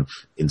on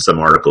in some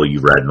article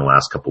you've read in the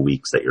last couple of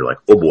weeks that you're like,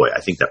 oh boy, I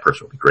think that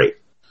person would be great.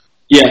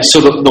 Yeah, so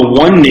the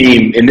one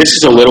name, and this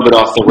is a little bit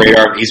off the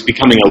radar, he's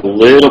becoming a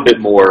little bit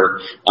more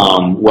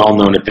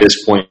well-known at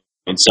this point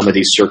in some of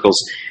these circles.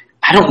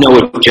 I don't know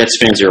if Jets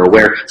fans are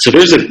aware. So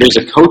there's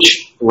a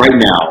coach right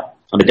now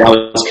on the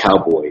Dallas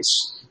Cowboys.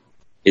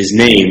 His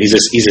name, he's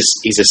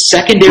a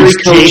secondary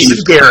coach. Jason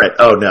Garrett.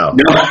 Oh no.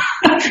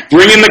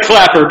 Bring in the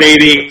clapper,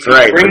 baby. That's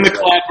right. Bring the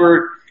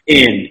clapper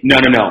in. No.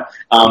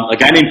 A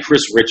guy named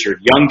Chris Richard,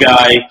 young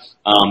guy.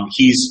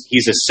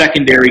 He's a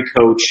secondary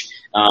coach.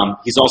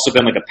 He's also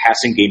been a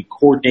passing game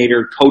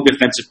coordinator,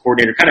 co-defensive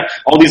coordinator, kind of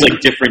all these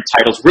different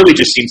titles. Really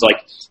just seems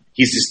like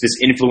he's just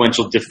this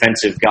influential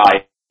defensive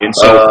guy. And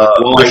so,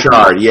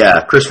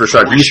 Richard, Chris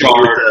Richard.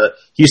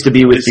 He used to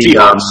be with the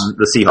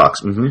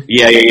Seahawks. Mm-hmm.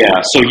 Yeah.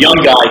 So young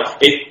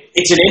guy.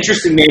 It's an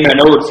interesting name. I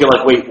know it would feel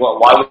like, wait, well,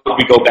 why would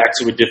we go back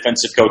to a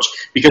defensive coach?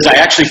 Because I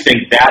actually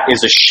think that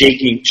is a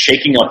shaking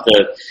up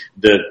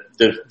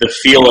the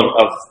feel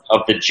of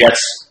the Jets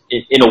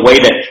in a way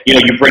that,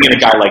 you bring in a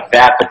guy like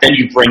that, but then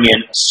you bring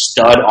in a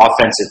stud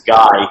offensive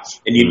guy,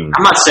 and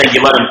I'm not saying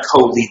you let him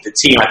co-lead the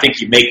team. I think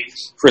you make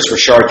Chris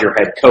Richard your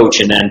head coach,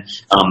 and then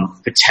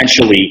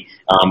potentially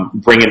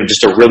bring in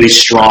just a really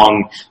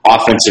strong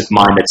offensive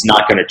mind that's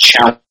not going to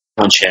challenge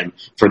him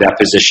for that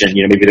position.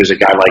 Maybe there's a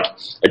guy like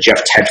a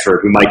Jeff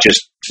Tedford who might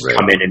just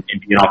come in and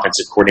be an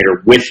offensive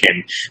coordinator with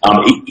him.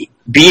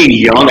 Being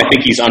young, I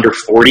think he's under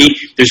 40.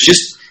 There's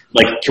just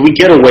can we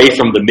get away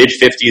from the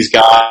mid-50s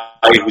guy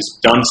who's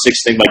done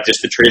six things, just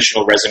the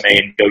traditional resume,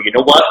 and go, you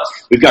know what?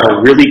 We've got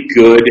a really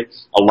good,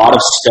 a lot of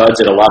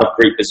studs at a lot of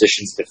great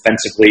positions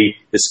defensively.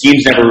 The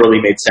schemes never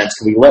really made sense.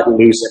 Can we let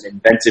loose an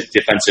inventive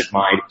defensive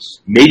mind,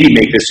 maybe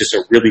make this just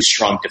a really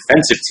strong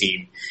defensive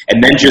team,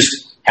 and then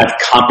just have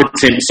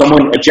competent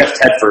someone, a Jeff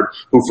Tedford,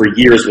 who for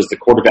years was the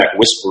quarterback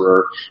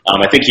whisperer.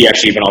 I think he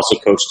actually even also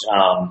coached.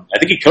 I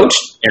think he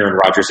coached Aaron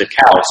Rodgers at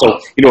Cal. So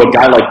a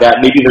guy like that.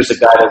 Maybe there's a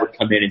guy that would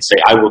come in and say,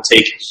 "I will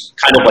take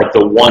kind of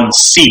the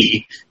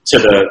 1C to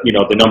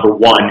the number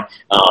one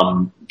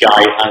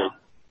guy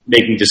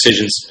making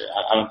decisions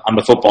on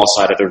the football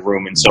side of the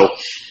room." And so,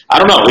 I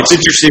don't know. It's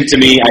interesting to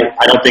me.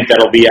 I don't think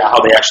that'll be how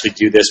they actually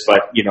do this,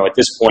 but at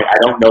this point, I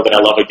don't know that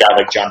I love a guy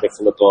like John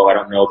DeFilippo. I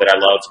don't know that I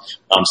love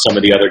some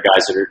of the other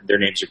guys that their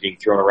names are being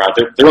thrown around.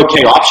 They're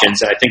okay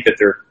options, and I think that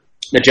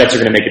the Jets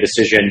are going to make a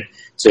decision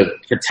to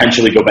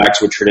potentially go back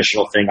to a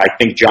traditional thing. I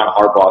think John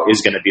Harbaugh is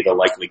going to be the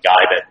likely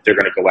guy that they're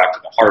going to go after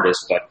the hardest.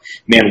 But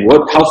man,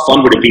 how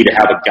fun would it be to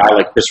have a guy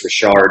like Chris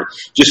Richard,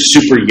 just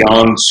super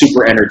young,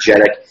 super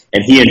energetic,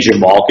 and he and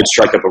Jamal could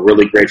strike up a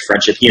really great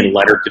friendship. He and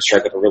Leonard could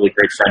strike up a really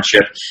great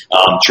friendship.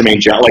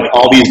 Tremaine John,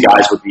 all these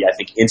guys would be, I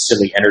think,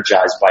 instantly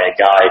energized by a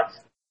guy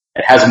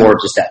that has more of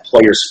just that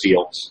player's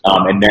feel,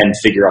 and then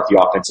figure out the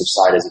offensive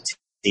side as a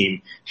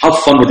team. How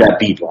fun would that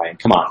be, Brian?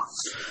 Come on.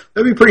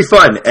 That'd be pretty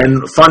fun.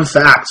 And fun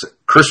fact,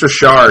 Chris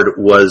Richard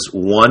was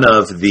one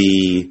of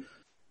the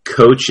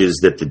coaches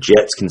that the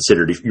Jets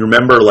considered. If you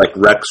remember, like,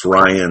 Rex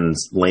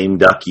Ryan's lame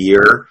duck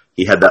year,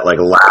 he had that, like,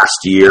 last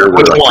year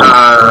where,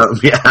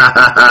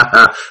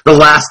 the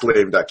last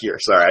lame duck year.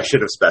 Sorry, I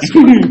should have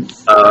specified.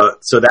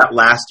 So that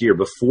last year,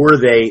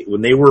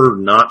 when they were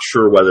not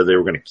sure whether they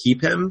were going to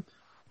keep him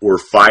or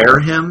fire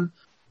him,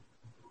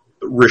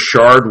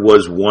 Richard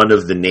was one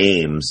of the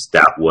names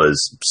that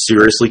was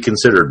seriously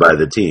considered by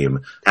the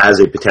team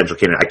as a potential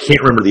candidate. I can't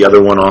remember the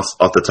other one off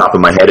the top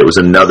of my head. It was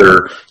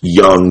another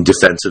young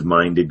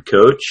defensive-minded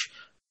coach.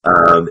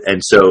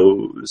 And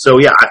so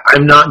yeah,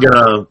 I'm not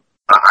gonna.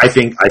 I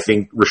think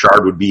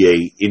Richard would be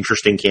a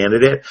interesting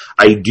candidate.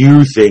 I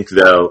do think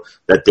though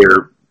that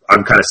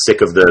I'm kind of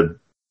sick of the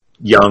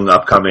young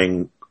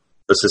upcoming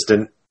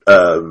assistant,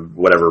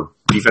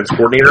 defense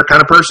coordinator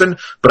kind of person.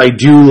 But I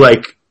do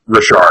like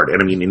Richard,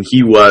 and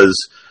he was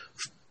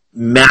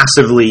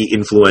massively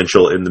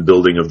influential in the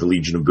building of the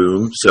Legion of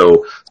Boom.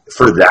 So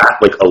for that,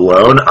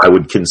 alone, I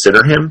would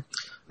consider him.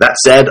 That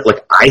said,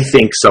 I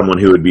think someone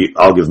who would be,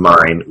 I'll give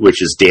mine,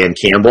 which is Dan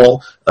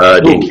Campbell.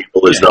 Dan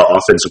Campbell is the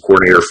offensive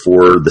coordinator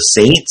for the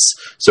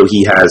Saints. So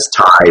he has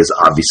ties,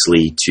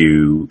 obviously,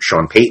 to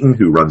Sean Payton,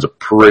 who runs a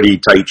pretty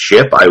tight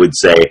ship, I would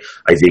say.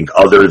 I think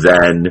other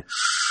than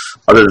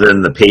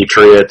the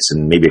Patriots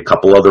and maybe a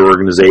couple other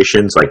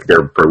organizations,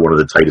 they're probably one of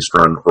the tightest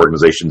run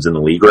organizations in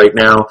the league right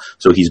now.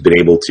 So he's been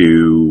able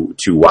to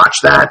watch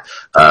that.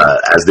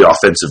 As the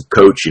offensive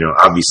coach,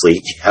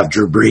 obviously you have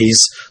Drew Brees.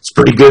 It's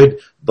pretty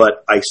good.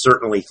 But I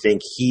certainly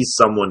think he's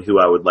someone who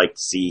I would like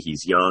to see.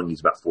 He's young.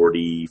 He's about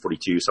 40,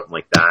 42, something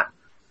like that.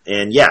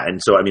 And yeah,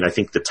 so I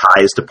think the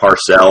ties to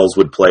Parcells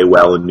would play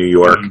well in New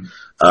York.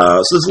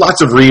 So there's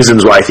lots of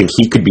reasons why I think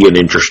he could be an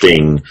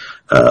interesting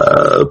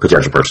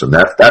potential person.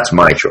 That's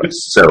my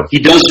choice. So he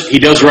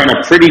does run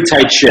a pretty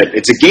tight ship.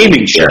 It's a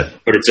gaming ship,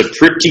 but it's a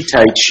pretty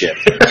tight ship.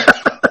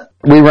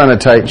 We run a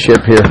tight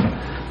ship here.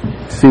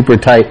 Super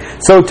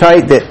tight. So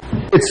tight that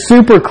it's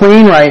super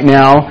clean right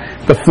now.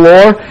 The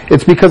floor,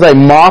 it's because I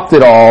mopped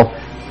it all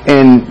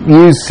and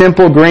used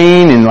Simple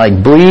Green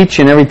and bleach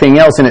and everything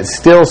else, and it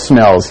still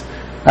smells.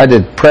 I had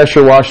to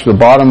pressure wash the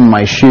bottom of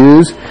my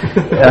shoes. Who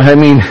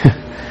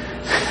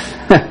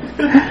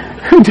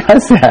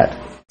does that?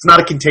 It's not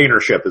a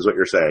container ship, is what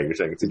you're saying. You're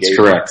saying it's a game.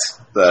 Correct.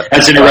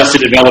 That's an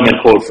Arrested Development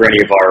quote for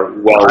any of our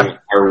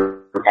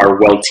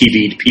well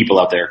TV'd people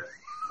out there.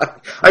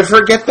 I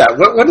forget that.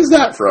 What is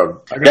that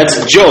from?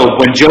 That's Job.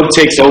 When Job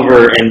takes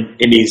over and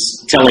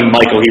he's telling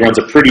Michael he runs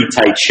a pretty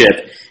tight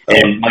ship,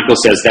 and Michael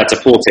says, that's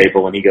a pool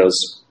table, and he goes,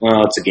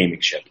 well, it's a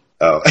gaming ship.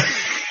 Oh.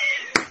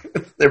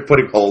 They're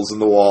putting holes in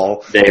the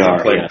wall. They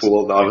are playing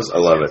pool. I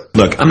love it.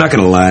 Look, I'm not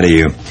going to lie to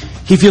you.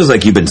 He feels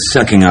like you've been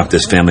sucking up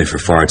this family for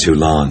far too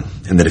long,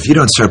 and that if you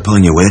don't start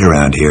pulling your weight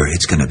around here,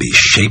 it's going to be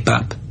shape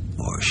up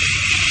or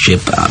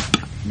ship up.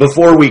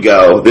 Before we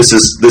go, this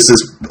has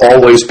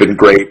always been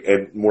great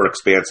and more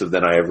expansive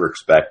than I ever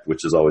expect,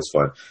 which is always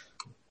fun.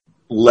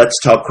 Let's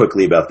talk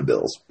quickly about the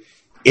Bills.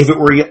 If it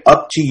were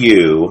up to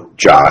you,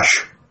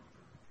 Josh,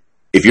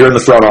 if you're in the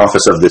front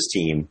office of this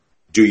team,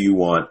 do you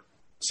want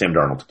Sam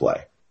Darnold to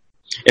play?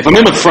 If I'm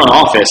in the front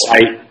office,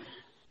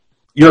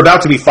 you're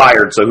about to be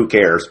fired, so who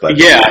cares? But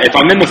yeah, if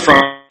I'm in the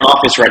front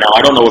office right now,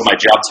 I don't know what my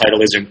job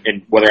title is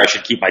and whether I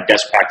should keep my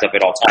desk packed up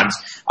at all times.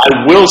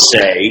 I will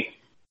say,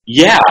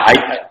 yeah,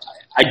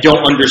 I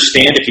don't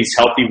understand if he's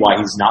healthy why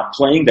he's not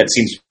playing. That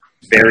seems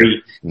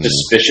very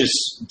suspicious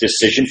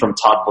decision from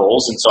Todd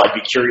Bowles, and so I'd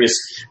be curious.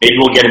 Maybe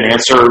we'll get an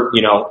answer,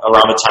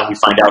 around the time we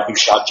find out who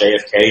shot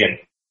JFK and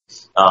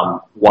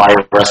why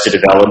Arrested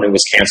Development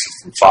was canceled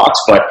from Fox.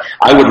 But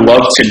I would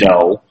love to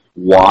know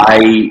why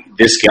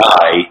this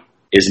guy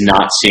is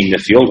not seeing the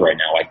field right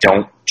now. I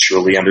don't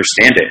truly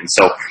understand it, and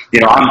so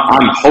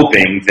I'm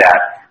hoping that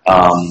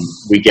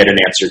we get an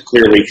answer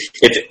clearly.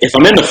 If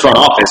I'm in the front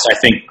office, I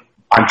think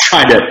I'm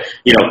trying to,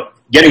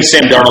 getting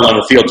Sam Darnold on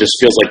the field just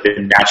feels like the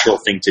natural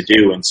thing to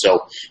do, and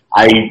so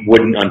I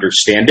wouldn't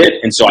understand it,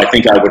 and so I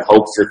think I would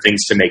hope for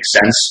things to make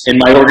sense in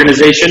my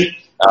organization,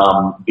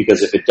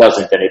 because if it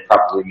doesn't, then it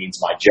probably means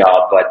my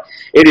job. But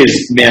it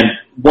is, man,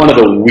 one of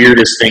the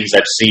weirdest things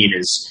I've seen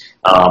is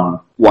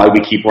why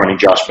we keep running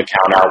Josh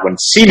McCown out when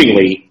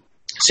seemingly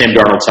Sam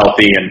Darnold's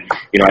healthy, and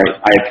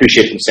I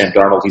appreciate from Sam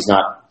Darnold. He's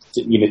not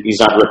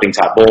ripping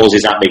Todd Bowles.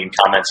 He's not making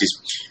comments. He's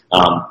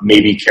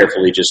maybe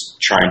carefully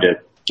just trying to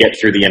get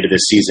through the end of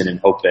this season and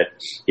hope that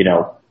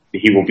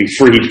he will be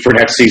freed for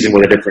next season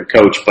with a different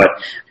coach. But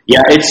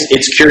yeah,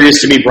 it's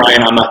curious to me,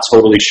 Brian. I'm not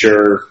totally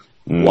sure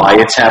why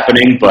it's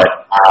happening, but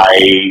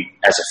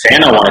as a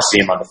fan, I want to see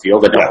him on the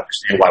field. I don't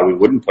understand why we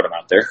wouldn't put him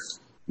out there.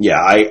 Yeah,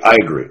 I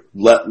agree.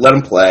 Let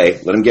him play.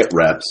 Let him get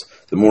reps.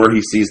 The more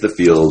he sees the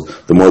field,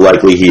 the more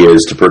likely he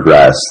is to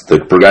progress. The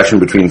progression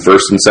between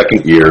first and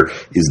second year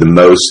is the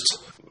most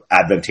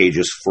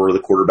advantageous for the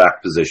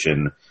quarterback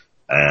position.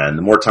 And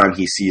the more time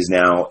he sees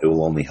now, it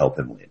will only help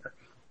him later.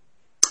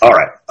 All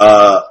right.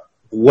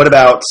 what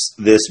about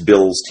this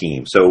Bills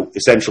team? So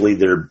essentially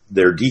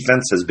their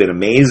defense has been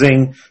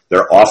amazing.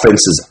 Their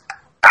offense is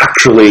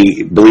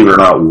actually, believe it or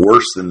not,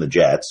 worse than the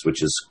Jets,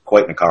 which is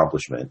quite an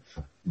accomplishment.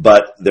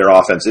 But their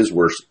offense is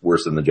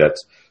worse than the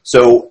Jets.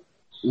 So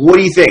what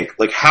do you think?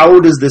 Like, how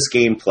does this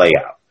game play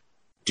out?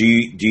 Do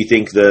you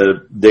think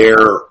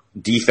their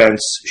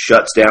defense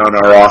shuts down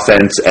our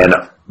offense and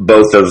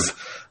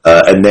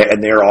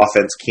their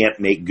offense can't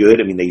make good?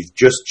 I mean, they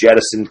just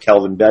jettisoned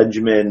Kelvin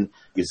Benjamin.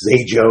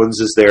 Zay Jones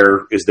is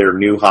their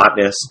new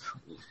hotness.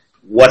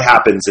 What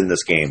happens in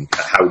this game?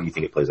 How do you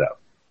think it plays out?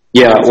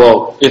 Yeah,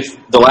 well, if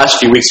the last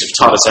few weeks have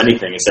taught us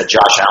anything, it's that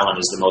Josh Allen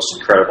is the most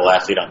incredible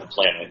athlete on the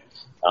planet.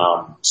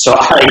 So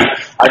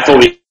I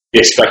fully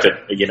expected,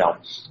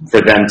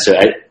 for them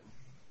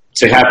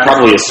to have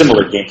probably a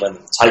similar game plan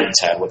that the Titans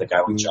had with a guy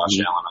like Josh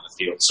Allen on the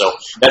field. So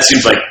that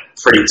seems like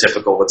pretty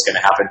typical what's going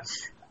to happen.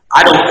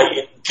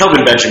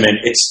 Kelvin Benjamin,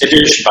 it's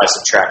addition by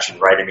subtraction,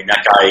 right? I mean,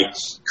 that guy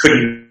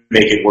couldn't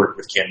make it work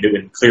with Cam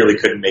Newton, clearly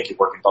couldn't make it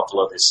work in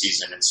Buffalo this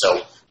season. And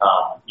so,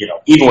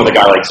 even with a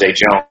guy like Zay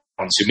Jones,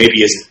 who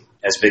maybe isn't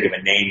as big of a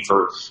name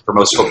for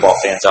most football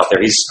fans out there,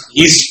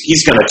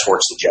 he's going to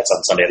torch the Jets on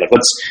Sunday. Like,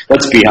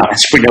 let's be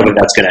honest, we know that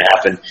that's going to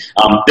happen.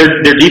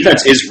 Their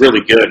defense is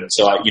really good, and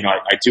so I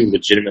do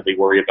legitimately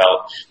worry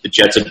about the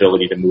Jets'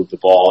 ability to move the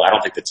ball. I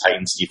don't think the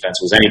Titans' defense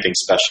was anything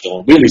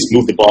special. We at least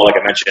moved the ball, like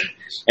I mentioned,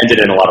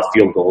 ended in a lot of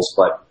field goals,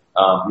 but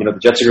the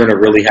Jets are going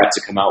to really have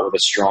to come out with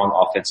a strong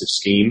offensive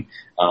scheme.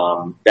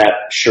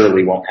 That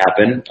surely won't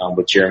happen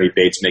with Jeremy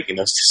Bates making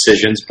those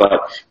decisions, but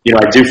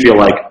I do feel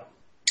like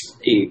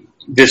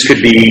this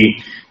could be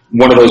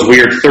one of those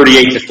weird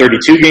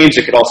 38-32 games.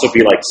 It could also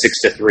be like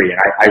 6-3, and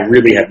I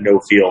really have no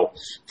feel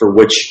for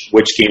which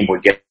game we're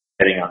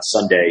getting on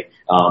Sunday.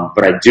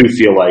 But I do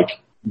feel like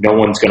no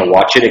one's going to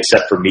watch it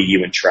except for me,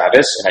 you, and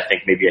Travis, and I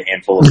think maybe a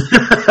handful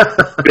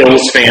of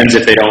Bills fans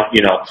if they don't,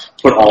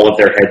 put all of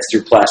their heads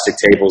through plastic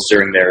tables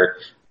during their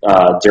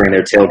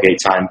tailgate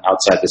time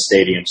outside the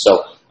stadium.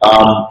 So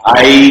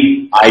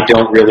I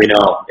don't really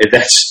know if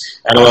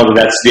I don't know if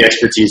that's the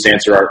expertise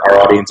answer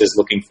our audience is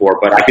looking for,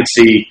 but I could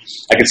see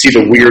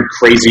the weird,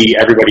 crazy,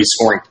 everybody's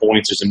scoring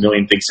points. There's a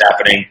million things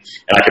happening,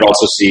 and I could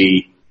also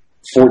see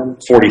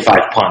 45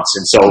 punts.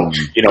 And so,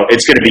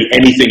 it's going to be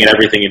anything and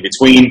everything in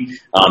between.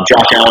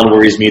 Josh Allen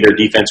worries me. Their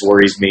defense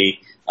worries me.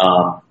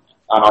 On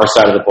our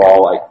side of the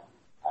ball,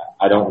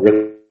 I don't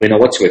really know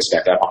what to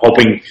expect. I'm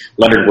hoping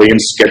Leonard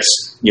Williams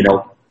gets,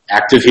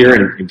 active here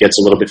and gets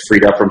a little bit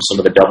freed up from some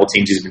of the double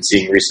teams he's been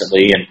seeing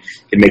recently and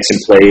can make some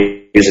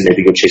plays and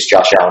maybe go chase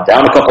Josh Allen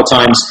down a couple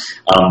times.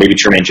 Maybe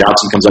Tremaine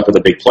Johnson comes up with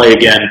a big play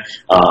again.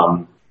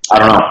 I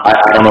don't know.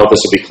 I don't know if this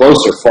will be close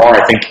or far.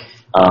 I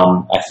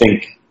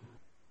think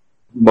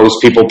most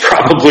people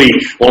probably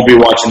won't be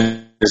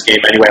watching this game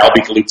anyway. I'll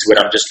be glued to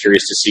it. I'm just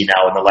curious to see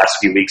now in the last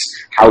few weeks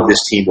how this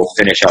team will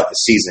finish out the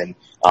season.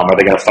 Are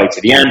they going to fight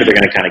to the end? Are they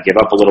going to kind of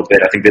give up a little bit?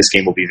 I think this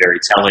game will be very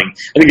telling.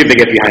 I think if they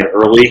get behind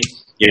early,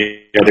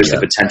 there's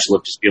the potential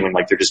of just feeling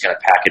like they're just going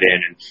to pack it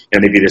in, and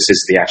maybe this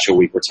is the actual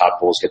week where Todd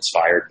Bowles gets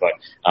fired. But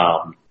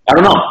I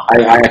don't know.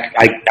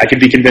 I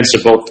could be convinced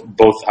of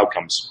both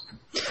outcomes.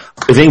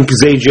 I think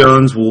Zay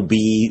Jones will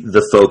be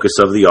the focus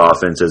of the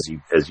offense,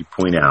 as you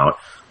point out,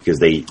 because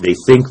they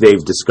think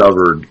they've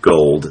discovered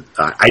gold.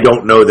 I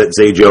don't know that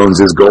Zay Jones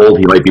is gold.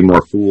 He might be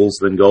more fools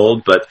than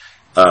gold, but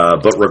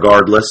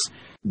regardless,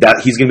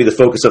 that he's going to be the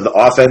focus of the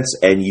offense,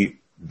 and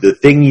the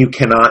thing you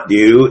cannot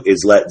do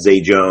is let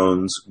Zay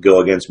Jones go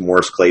against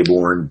Morris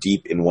Claiborne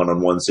deep in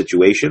one-on-one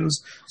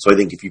situations. So I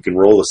think if you can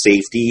roll a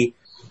safety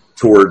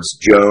towards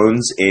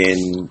Jones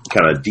in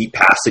kind of deep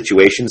pass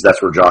situations,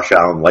 that's where Josh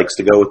Allen likes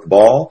to go with the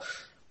ball.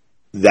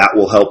 That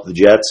will help the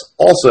Jets.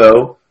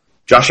 Also,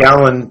 Josh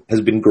Allen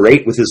has been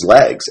great with his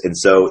legs, and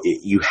so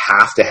you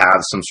have to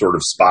have some sort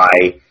of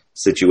spy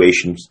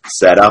situation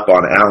set up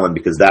on Allen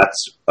because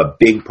that's a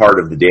big part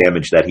of the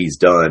damage that he's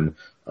done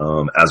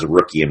as a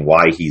rookie and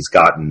why he's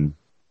gotten,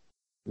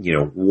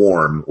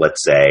 warm,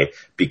 let's say,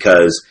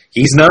 because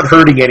he's not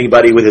hurting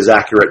anybody with his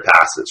accurate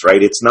passes,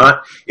 right? It's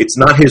not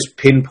his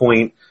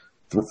pinpoint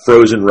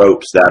frozen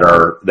ropes that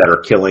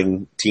are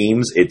killing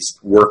teams. It's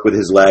work with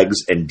his legs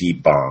and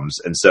deep bombs.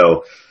 And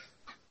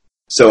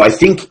so I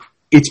think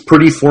it's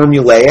pretty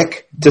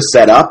formulaic to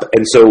set up.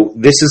 And so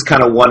this is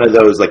kind of one of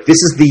those, like,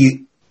 this is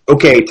the,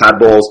 okay, Todd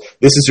Bowles,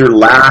 this is your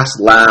last,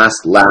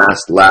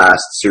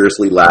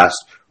 seriously last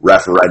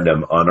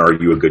referendum on are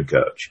you a good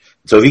coach.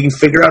 So if he can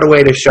figure out a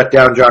way to shut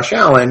down Josh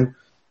Allen,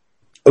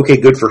 okay,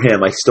 good for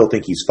him. I still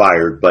think he's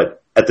fired.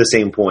 But at the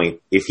same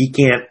point, if he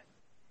can't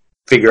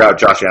figure out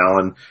Josh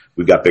Allen,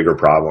 we've got bigger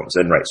problems.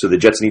 And right, so the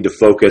Jets need to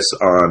focus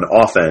on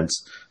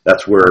offense.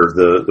 That's where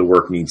the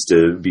work needs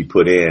to be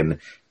put in.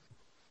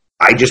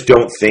 I just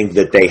don't think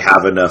that they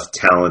have enough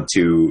talent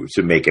to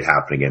make it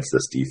happen against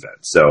this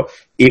defense. So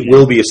it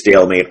will be a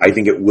stalemate. I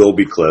think it will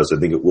be close. I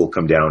think it will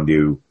come down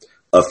to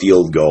a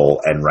field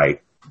goal, and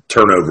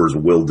turnovers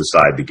will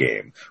decide the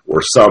game,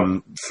 or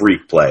some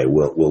freak play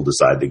will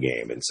decide the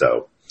game. And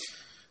so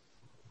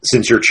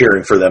since you're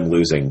cheering for them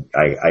losing,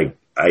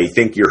 I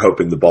think you're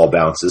hoping the ball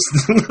bounces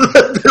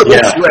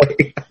this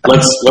way.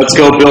 Let's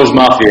go Bills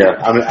Mafia.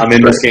 I'm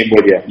in this game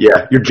with you.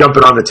 Yeah, you're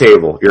jumping on the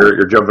table.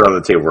 You're jumping on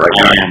the table right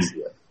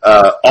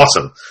now.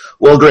 Awesome.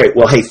 Well, great.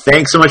 Well, hey,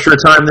 thanks so much for your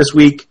time this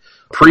week.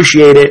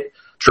 Appreciate it.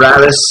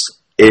 Travis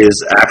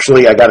is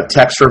actually, I got a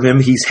text from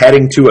him. He's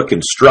heading to a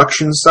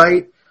construction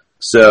site,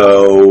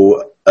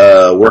 so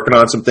working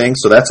on some things.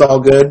 So that's all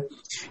good.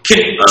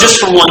 Just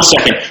for 1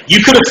 second,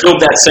 you could have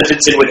filled that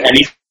sentence in with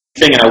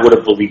anything, and I would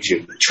have believed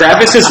you.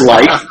 Travis's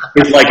life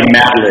is like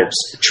Mad Libs.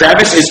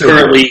 Travis is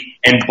currently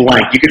and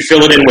blank. You could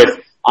fill it in with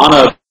on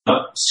a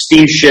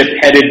steamship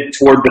headed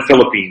toward the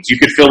Philippines. You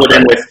could fill it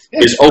in with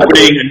is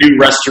opening a new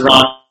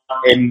restaurant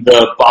in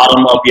the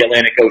bottom of the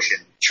Atlantic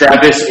Ocean.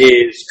 Travis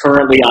is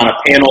currently on a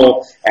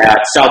panel at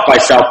South by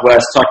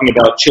Southwest talking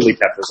about chili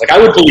peppers. Like, I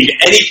would believe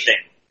anything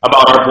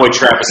about our boy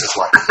Travis's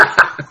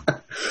life.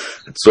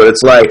 That's what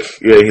it's like.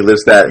 Yeah, he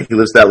lives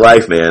that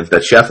life, man.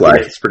 That chef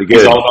life. It's pretty good.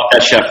 He's all about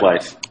that chef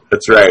life.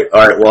 That's right.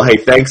 All right. Well, hey,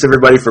 thanks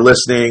everybody for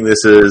listening.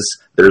 This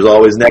is There's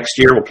Always Next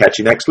Year. We'll catch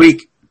you next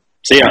week.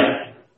 See ya.